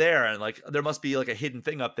going up there, and like there must be like a hidden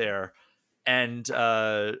thing up there. And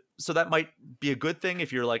so that might be a good thing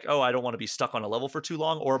if you're like, oh, I don't want to be stuck on a level for too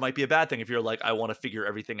long, or it might be a bad thing if you're like, I want to figure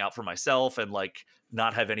everything out for myself and like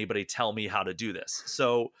not have anybody tell me how to do this.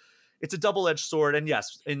 So it's a double-edged sword. And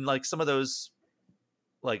yes, in like some of those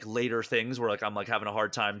like later things where like I'm like having a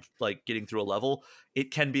hard time like getting through a level,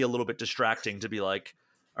 it can be a little bit distracting to be like,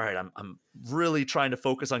 all right, I'm really trying to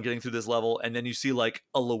focus on getting through this level, and then you see like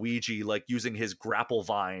a Luigi like using his grapple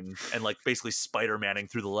vine and like basically Spider-Manning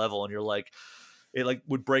through the level, and you're like, it like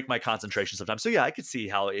would break my concentration sometimes. So yeah, I could see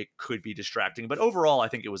how it could be distracting, but overall I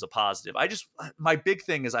think it was a positive. I just, my big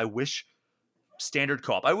thing is I wish standard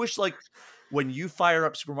co-op. I wish like when you fire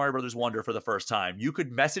up Super Mario Brothers Wonder for the first time, you could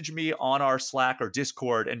message me on our Slack or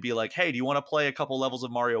Discord and be like, "Hey, do you want to play a couple levels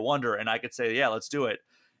of Mario Wonder?" And I could say, "Yeah, let's do it."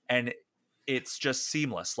 And it's just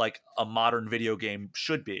seamless, like a modern video game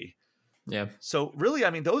should be. yeah. So really, I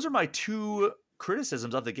mean, those are my two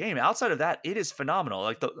criticisms of the game. Outside of that, it is phenomenal.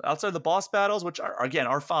 Like the outside of the boss battles, which are again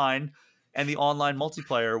are fine, and the online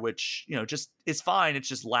multiplayer, which just is fine. It's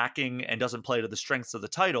just lacking and doesn't play to the strengths of the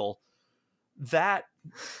title. That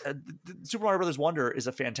Super Mario Brothers Wonder is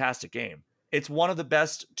a fantastic game. It's one of the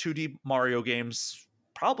best 2D Mario games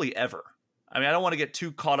probably ever. I mean, I don't want to get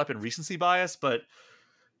too caught up in recency bias, but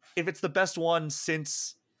if it's the best one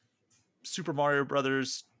since Super Mario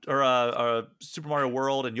Brothers or Super Mario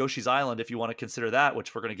World and Yoshi's Island, if you want to consider that,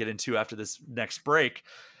 which we're going to get into after this next break,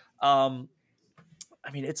 um,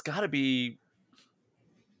 I mean, it's got to be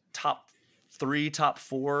top 3, top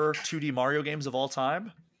 4 2D Mario games of all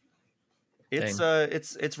time. It's Dang.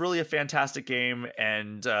 it's really a fantastic game,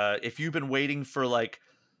 and if you've been waiting for like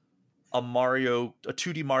a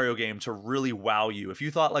 2D Mario game to really wow you, if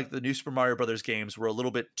you thought like the new Super Mario Brothers games were a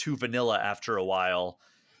little bit too vanilla after a while,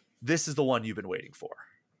 this is the one you've been waiting for.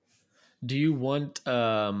 Do you want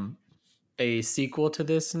a sequel to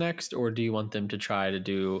this next, or do you want them to try to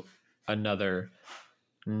do another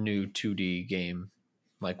new 2D game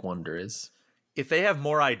like Wonder is? If they have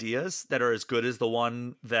more ideas that are as good as the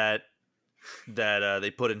one that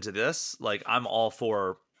they put into this, like I'm all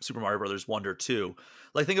for Super Mario Brothers Wonder 2.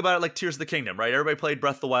 Like think about it like Tears of the Kingdom, right? Everybody played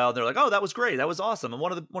Breath of the Wild, and they're like, "Oh, that was great. That was awesome. And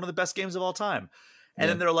one of the best games of all time." And Yeah.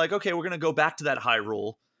 then they're like, "Okay, we're going to go back to that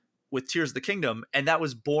Hyrule with Tears of the Kingdom." And that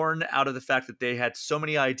was born out of the fact that they had so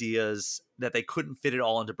many ideas that they couldn't fit it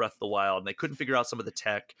all into Breath of the Wild, and they couldn't figure out some of the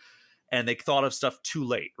tech, and they thought of stuff too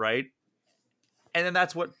late, right? And then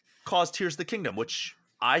that's what caused Tears of the Kingdom, which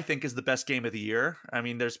I think is the best game of the year. I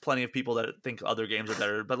mean, there's plenty of people that think other games are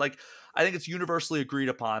better, but like I think it's universally agreed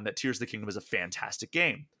upon that Tears of the Kingdom is a fantastic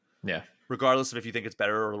game, Yeah. regardless of if you think it's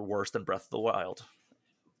better or worse than Breath of the Wild.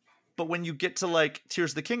 But when you get to like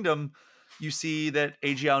Tears of the Kingdom, you see that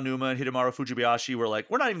Eiji Aonuma and Hidemaru Fujibayashi were like,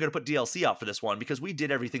 we're not even going to put DLC out for this one because we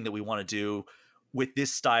did everything that we want to do with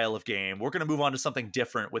this style of game. We're going to move on to something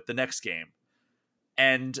different with the next game.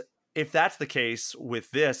 And if that's the case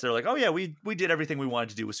with this, they're like, oh yeah, we did everything we wanted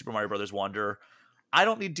to do with Super Mario Brothers Wonder. I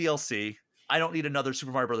don't need DLC. I don't need another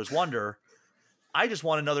Super Mario Brothers Wonder. I just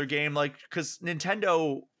want another game, like, because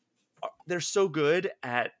Nintendo, they're so good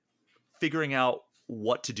at figuring out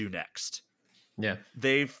what to do next. Yeah.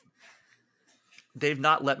 They've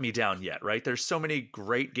not let me down yet, right? There's so many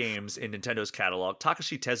great games in Nintendo's catalog.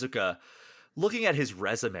 Takashi Tezuka, looking at his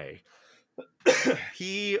resume,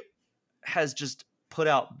 he has just put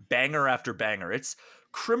out banger after banger. It's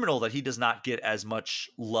criminal that he does not get as much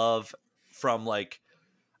love from like,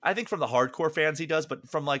 I think from the hardcore fans he does, but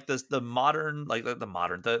from like the modern, like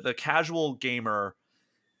the casual gamer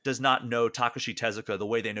does not know Takashi Tezuka the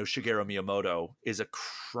way they know Shigeru Miyamoto is a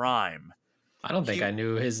crime. I don't think He I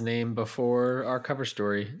knew his name before our cover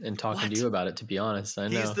story and talking to what? you about it, to be honest. I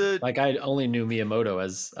He's know. the Like I only knew Miyamoto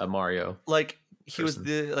as a Mario like he was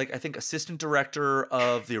person. the like I think assistant director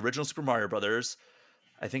of the original Super Mario Brothers.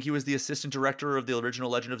 I think he was the assistant director of the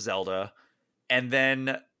original Legend of Zelda, and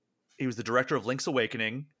then he was the director of Link's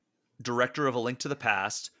Awakening, director of A Link to the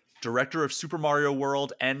Past, director of Super Mario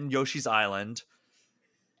World and Yoshi's Island,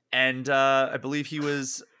 and I believe he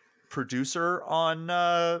was producer on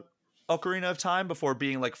Ocarina of Time before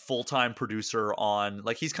being like full-time producer on,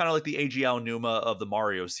 like, he's kind of like the Eiji Aonuma of the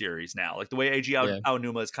Mario series now. Like the way Eiji Yeah.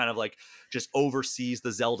 Aonuma is kind of like just oversees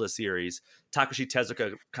the Zelda series, Takashi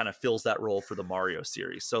Tezuka kind of fills that role for the Mario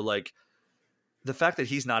series. So like the fact that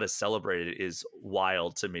he's not as celebrated is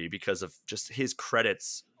wild to me because of just his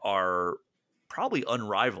credits are probably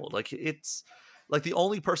unrivaled. Like it's like the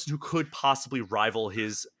only person who could possibly rival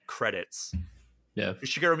his credits Yeah. is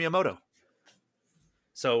Shigeru Miyamoto.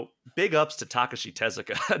 So big ups to Takashi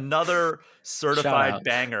Tezuka, another certified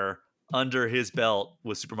banger under his belt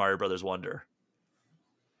with Super Mario Brothers Wonder.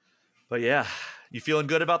 But yeah, you feeling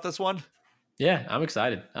good about this one? Yeah, I'm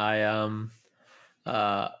excited. I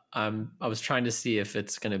was trying to see if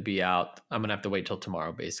it's gonna be out. I'm gonna have to wait till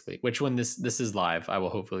tomorrow, basically. Which when this is live, I will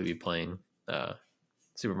hopefully be playing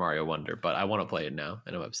Super Mario Wonder. But I want to play it now,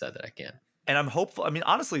 and I'm upset that I can't. And I'm hopeful. I mean,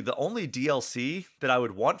 honestly, the only DLC that I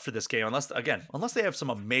would want for this game, unless they have some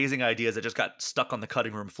amazing ideas that just got stuck on the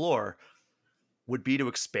cutting room floor, would be to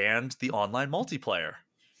expand the online multiplayer.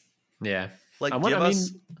 Yeah, like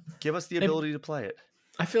give us the ability to play it.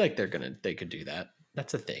 I feel like they could do that.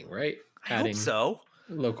 That's a thing, right? I hope so.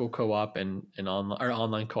 Local co-op and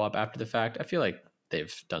online co-op after the fact. I feel like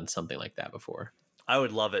they've done something like that before. I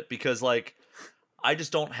would love it because like I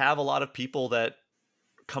just don't have a lot of people that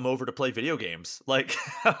come over to play video games. Like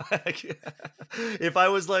if I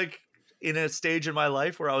was like in a stage in my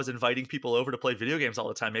life where I was inviting people over to play video games all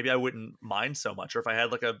the time, maybe I wouldn't mind so much. Or if I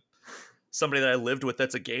had like somebody that I lived with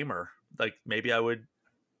that's a gamer, like maybe I would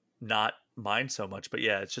not mind so much. But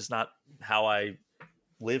yeah, it's just not how I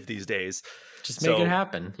live these days. Just make it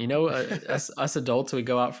happen. You know, us adults, we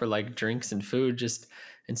go out for like drinks and food. Just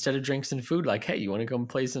instead of drinks and food, like, hey, you want to come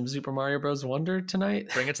play some Super Mario Bros. Wonder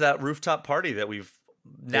tonight? Bring it to that rooftop party that we've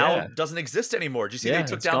now doesn't exist anymore. Did you see they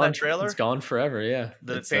took down that trailer? It's gone forever. Yeah,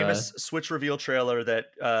 the famous Switch reveal trailer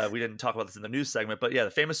that we didn't talk about this in the news segment, but yeah,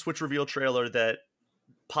 the famous Switch reveal trailer that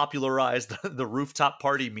popularized the rooftop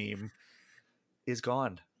party meme is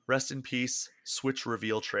gone. Rest in peace, Switch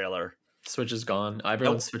reveal trailer. Switch is gone.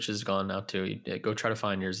 Everyone's Switch is gone now too. Go try to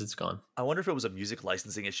find yours. It's gone. I wonder if it was a music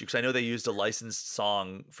licensing issue because I know they used a licensed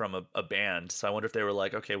song from a band. So I wonder if they were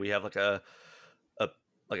like, okay, we have like a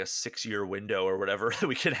 6-year window or whatever that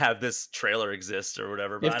we can have this trailer exist or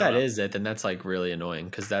whatever. But if that is it, then that's like really annoying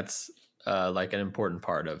because that's like an important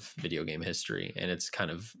part of video game history, and it's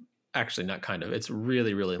actually not kind of. It's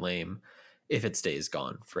really really lame if it stays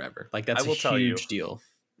gone forever. Like that's a huge deal.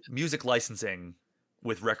 Music licensing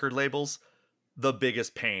with record labels, the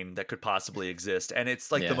biggest pain that could possibly exist, and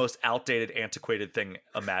it's like the most outdated, antiquated thing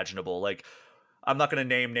imaginable. Like I'm not going to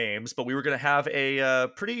name names, but we were going to have a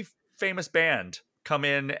pretty famous band come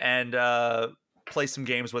in and play some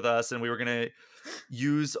games with us, and we were going to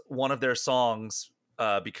use one of their songs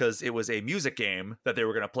because it was a music game that they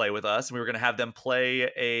were going to play with us, and we were going to have them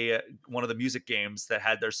play one of the music games that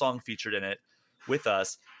had their song featured in it with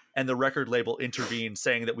us, and the record label intervened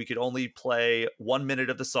saying that we could only play 1 minute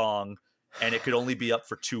of the song and it could only be up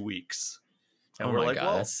for 2 weeks. And we're like,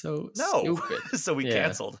 well, that's so no. stupid. So we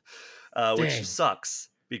canceled, which sucks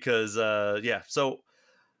because so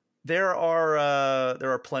there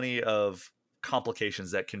are plenty of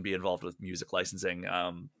complications that can be involved with music licensing.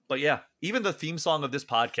 But yeah, even the theme song of this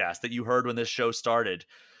podcast that you heard when this show started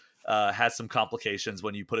has some complications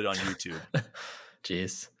when you put it on YouTube.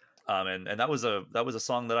 Jeez. And that was a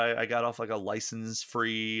song that I got off like a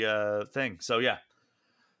license-free thing. So yeah,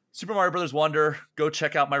 Super Mario Brothers Wonder. Go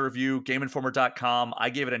check out my review, GameInformer.com. I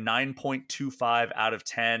gave it a 9.25 out of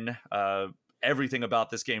 10. Everything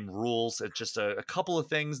about this game rules. It's just a couple of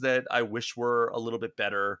things that I wish were a little bit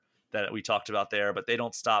better that we talked about there, but they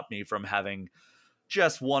don't stop me from having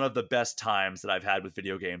just one of the best times that I've had with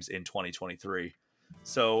video games in 2023.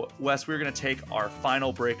 So, Wes, we're going to take our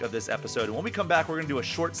final break of this episode. And when we come back, we're going to do a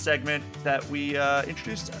short segment that we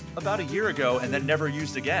introduced about a year ago and then never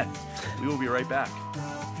used again. We will be right back.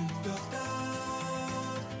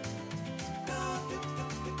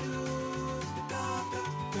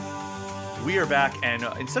 We are back, and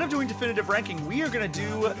instead of doing definitive ranking, we are going to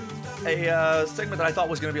do a segment that I thought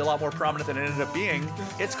was going to be a lot more prominent than it ended up being.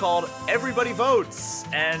 It's called Everybody Votes,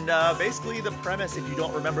 and basically the premise, if you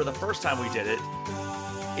don't remember the first time we did it,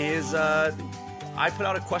 is I put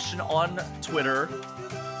out a question on Twitter,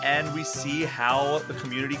 and we see how the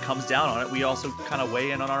community comes down on it. We also kind of weigh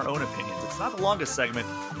in on our own opinions. It's not the longest segment,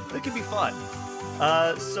 but it can be fun.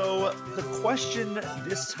 So the question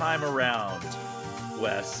this time around,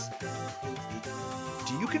 Wes,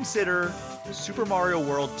 do you consider Super Mario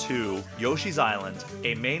World 2, Yoshi's Island,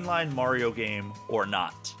 a mainline Mario game or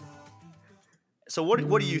not? So what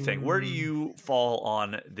do you think? Where do you fall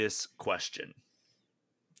on this question?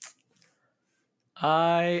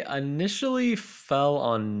 I initially fell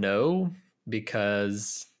on no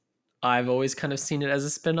because I've always kind of seen it as a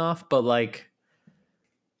spin-off, but like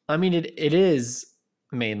I mean it is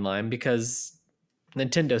mainline because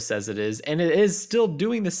Nintendo says it is, and it is still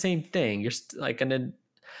doing the same thing. You're like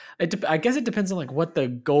I guess it depends on like what the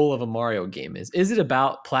goal of a Mario game is. Is it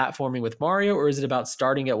about platforming with Mario, or is it about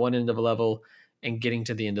starting at one end of a level and getting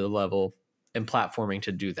to the end of the level and platforming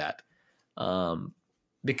to do that? Um,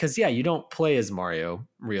 because yeah, you don't play as Mario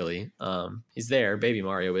really. He's there, baby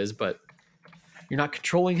Mario is, but you're not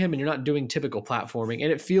controlling him and you're not doing typical platforming,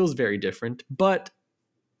 and it feels very different. But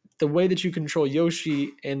the way that you control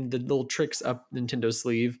Yoshi and the little tricks up Nintendo's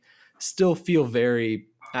sleeve still feel very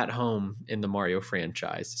at home in the Mario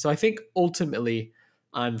franchise. So I think ultimately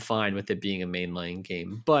I'm fine with it being a mainline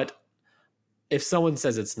game. But if someone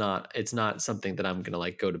says it's not something that I'm gonna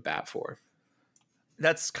like go to bat for.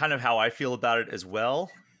 That's kind of how I feel about it as well.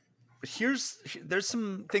 But there's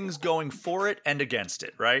some things going for it and against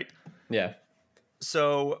it, right? Yeah.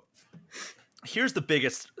 So here's the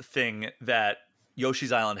biggest thing that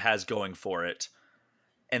Yoshi's Island has going for it,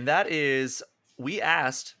 and that is we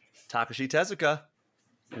asked Takashi Tezuka,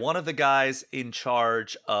 one of the guys in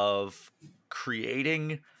charge of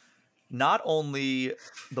creating not only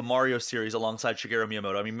the Mario series alongside Shigeru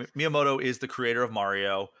Miyamoto. I mean, Miyamoto is the creator of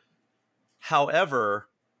Mario. However,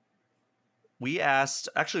 we asked,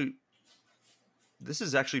 actually, this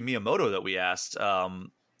is actually Miyamoto that we asked.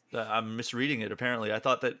 I'm misreading it, apparently. I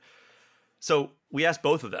thought that, so we asked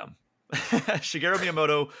both of them. Shigeru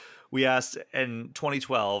Miyamoto, we asked in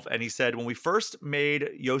 2012, and he said, when we first made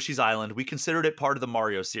Yoshi's Island, we considered it part of the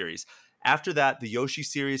Mario series. After that, the Yoshi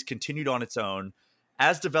series continued on its own.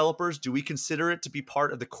 As developers, do we consider it to be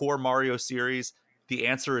part of the core Mario series? The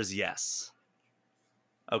answer is yes.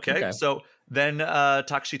 Okay, Okay. so then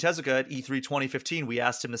Takashi Tezuka at E3 2015, we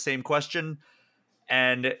asked him the same question,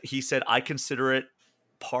 and he said, I consider it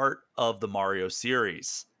part of the Mario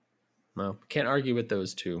series. Well, can't argue with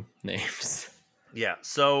those two names. Yeah,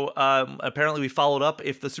 so apparently we followed up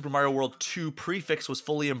if the Super Mario World 2 prefix was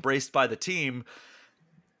fully embraced by the team.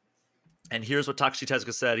 And here's what Takashi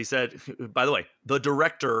Tezuka said. He said, by the way, the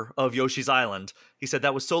director of Yoshi's Island, he said,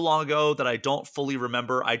 that was so long ago that I don't fully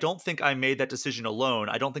remember. I don't think I made that decision alone.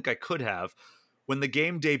 I don't think I could have. When the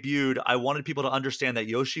game debuted, I wanted people to understand that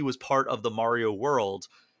Yoshi was part of the Mario world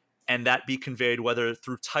and that be conveyed whether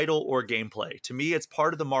through title or gameplay. To me, it's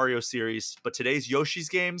part of the Mario series, but today's Yoshi's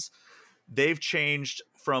games, they've changed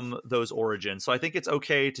from those origins. So I think it's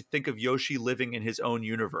okay to think of Yoshi living in his own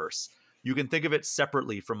universe. You can think of it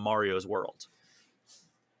separately from Mario's world.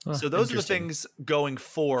 Oh, So those are the interesting. things going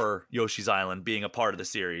for Yoshi's Island being a part of the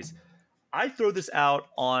series. I throw this out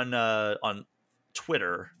on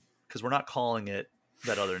Twitter because we're not calling it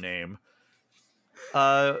that other name.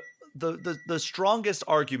 Uh, the strongest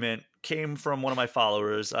argument came from one of my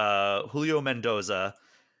followers, Julio Mendoza.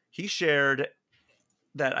 He shared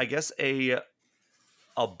that I guess a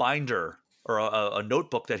binder or a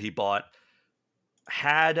notebook that he bought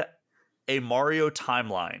had a Mario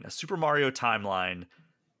timeline, a Super Mario timeline,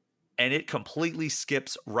 and it completely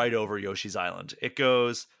skips right over Yoshi's Island. It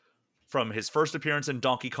goes from his first appearance in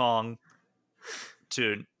Donkey Kong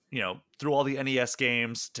to, through all the NES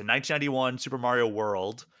games to 1991 Super Mario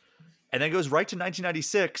World, and then goes right to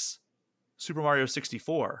 1996 Super Mario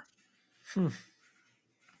 64. Hmm.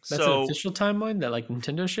 That's an So official timeline that like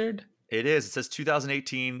Nintendo shared? it is. It says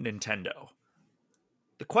 2018 Nintendo.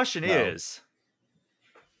 The question Wow. is,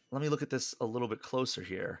 let me look at this a little bit closer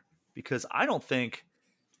here because I don't think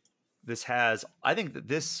I think that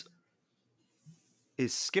this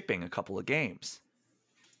is skipping a couple of games.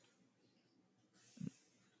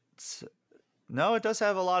 No, it does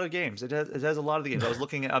have a lot of games. It has a lot of the games. I'm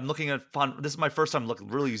looking at this is my first time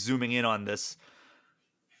really zooming in on this.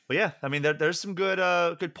 But yeah, I mean there's some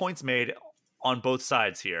good points made on both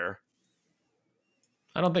sides here.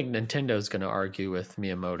 I don't think Nintendo's going to argue with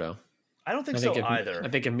Miyamoto. I don't think I think so if either. I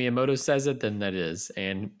think if Miyamoto says it, then that is,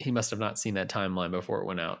 and he must have not seen that timeline before it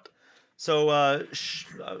went out. So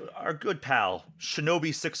our good pal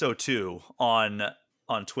Shinobi602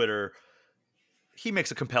 on Twitter, he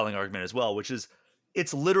makes a compelling argument as well, which is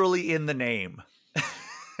it's literally in the name.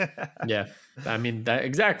 Yeah, I mean that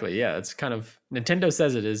exactly. Yeah, it's kind of Nintendo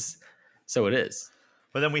says it is, so it is.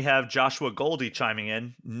 But then we have Joshua Goldie chiming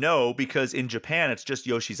in. No, because in Japan it's just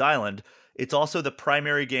Yoshi's Island. It's also the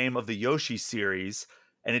primary game of the Yoshi series,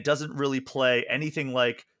 and it doesn't really play anything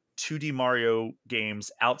like 2D Mario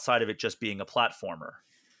games outside of it just being a platformer.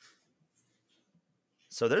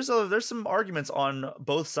 So there's some arguments on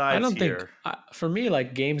both I sides don't think here. for me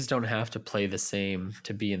like games don't have to play the same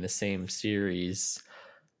to be in the same series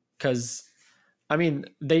because I mean,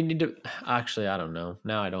 they need to. Actually, I don't know.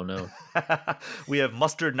 Now I don't know. We have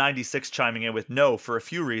Mustard96 chiming in with no for a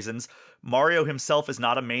few reasons. Mario himself is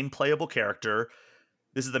not a main playable character.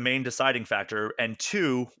 This is the main deciding factor. And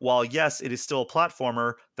two, while yes, it is still a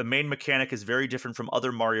platformer, the main mechanic is very different from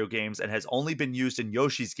other Mario games and has only been used in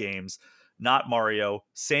Yoshi's games, not Mario.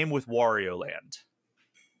 Same with Wario Land.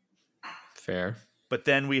 Fair. But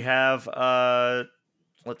then we have,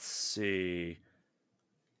 let's see.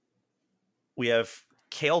 We have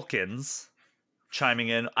Kalekins chiming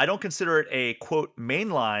in. I don't consider it a, quote,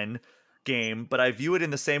 mainline game, but I view it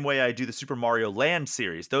in the same way I do the Super Mario Land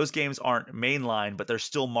series. Those games aren't mainline, but they're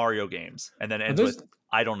still Mario games. And then ends with,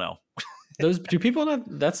 I don't know. Those do people not?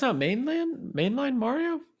 That's not mainline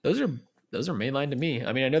Mario. Those are mainline to me.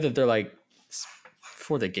 I mean, I know that they're like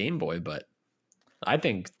for the Game Boy, but I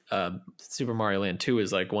think Super Mario Land 2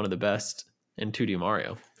 is like one of the best in 2D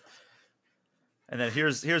Mario. And then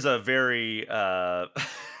here's a very a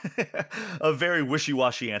very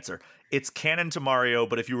wishy-washy answer. It's canon to Mario,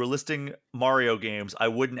 but if you were listing Mario games, I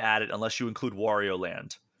wouldn't add it unless you include Wario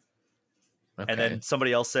Land. Okay. And then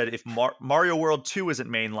somebody else said if Mario World 2 isn't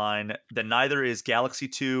mainline, then neither is Galaxy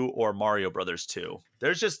 2 or Mario Brothers 2.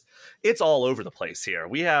 There's just, it's all over the place here.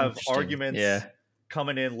 We have arguments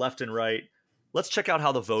coming in left and right. Let's check out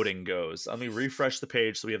how the voting goes. Let me refresh the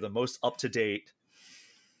page so we have the most up-to-date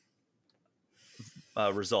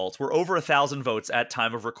results. We're over 1,000 votes at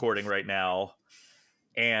time of recording right now,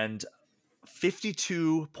 and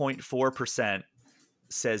 52.4%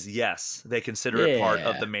 says yes, they consider it part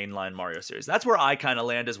of the mainline Mario series. That's where I kind of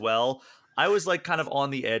land as well. I was like kind of on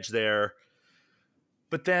the edge there,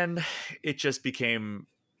 but then it just became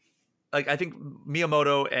like, I think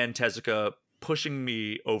Miyamoto and Tezuka pushing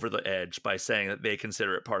me over the edge by saying that they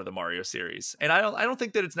consider it part of the Mario series. And I don't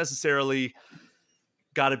think that it's necessarily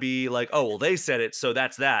got to be like, oh, well, they said it, so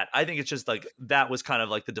that's that. I think it's just like that was kind of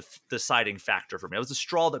like the deciding factor for me. It was the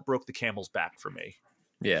straw that broke the camel's back for me.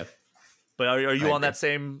 Yeah. But are you on that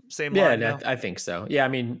same line? Yeah, I think so. Yeah, I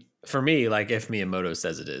mean, for me, like if Miyamoto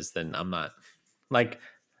says it is, then I'm not like,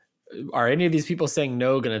 are any of these people saying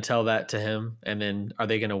no going to tell that to him? And then are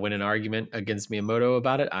they going to win an argument against Miyamoto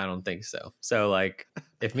about it? I don't think so. So like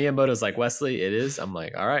if Miyamoto's like, Wesley, it is, I'm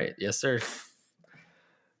like, all right, yes, sir.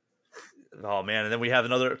 Oh man. And then we have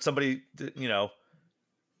somebody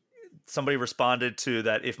responded to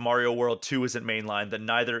that. If Mario World 2 isn't mainline, then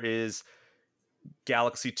neither is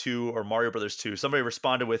Galaxy 2 or Mario Brothers 2. Somebody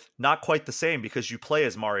responded with not quite the same because you play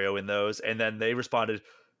as Mario in those. And then they responded,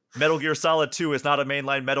 Metal Gear Solid 2 is not a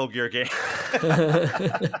mainline Metal Gear game.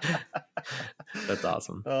 That's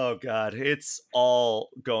awesome. Oh God. It's all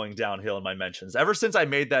going downhill in my mentions. Ever since I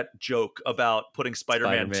made that joke about putting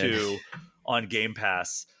Spider-Man 2 on Game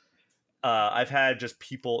Pass, I've had just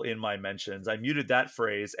people in my mentions. I muted that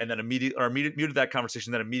phrase and then muted that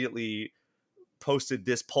conversation, then immediately posted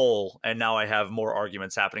this poll, and now I have more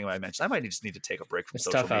arguments happening in my mentions. I might just need to take a break from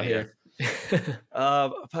social media. Tough out here.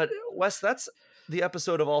 But Wes, that's the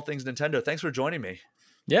episode of All Things Nintendo. Thanks for joining me.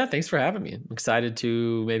 Yeah, thanks for having me. I'm excited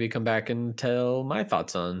to maybe come back and tell my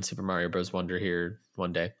thoughts on Super Mario Bros. Wonder here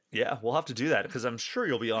one day. Yeah, we'll have to do that because I'm sure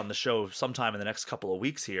you'll be on the show sometime in the next couple of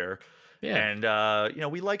weeks here. Yeah.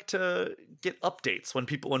 And we like to get updates when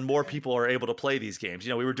more people are able to play these games.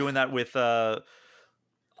 We were doing that with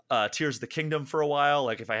Tears of the Kingdom for a while.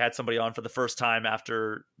 Like if I had somebody on for the first time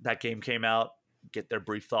after that game came out, get their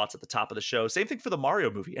brief thoughts at the top of the show. Same thing for the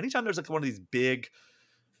Mario movie. Anytime there's like one of these big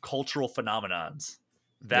cultural phenomenons,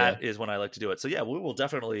 that is when I like to do it. So yeah, we will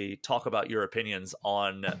definitely talk about your opinions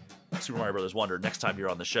on Super Mario Brothers Wonder next time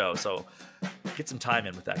you're on the show. So get some time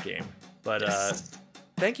in with that game. But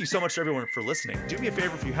thank you so much to everyone for listening. Do me a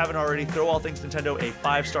favor, if you haven't already, throw All Things Nintendo a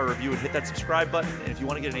 5-star review and hit that subscribe button. And if you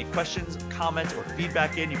want to get any questions, comments, or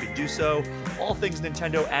feedback in, you can do so. All Things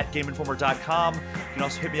Nintendo at GameInformer.com. You can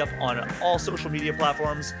also hit me up on all social media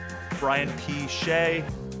platforms. Brian P. Shea.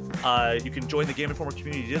 You can join the Game Informer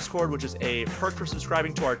Community Discord, which is a perk for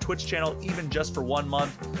subscribing to our Twitch channel, even just for 1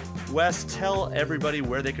 month. Wes, tell everybody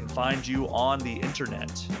where they can find you on the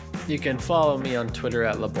internet. You can follow me on Twitter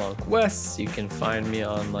at LeBlancWes. You can find me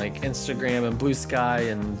on like Instagram and Blue Sky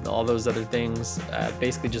and all those other things.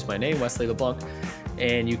 Basically just my name, Wesley LeBlanc.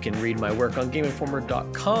 And you can read my work on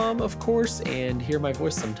GameInformer.com, of course, and hear my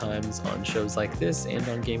voice sometimes on shows like this and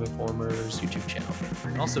on Game Informer's YouTube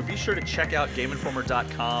channel. Also, be sure to check out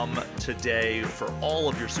GameInformer.com today for all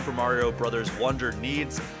of your Super Mario Brothers Wonder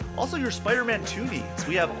needs. Also, your Spider-Man 2 needs.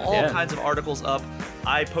 We have all kinds of articles up.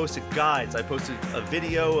 I posted guides. I posted a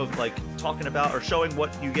video of like talking about or showing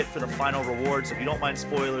what you get for the final rewards. If you don't mind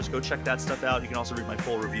spoilers, go check that stuff out. You can also read my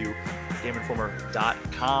full review,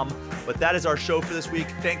 GameInformer.com. But that is our show for this week.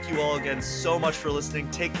 Thank you all again so much for listening.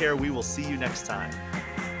 Take care. We will see you next time.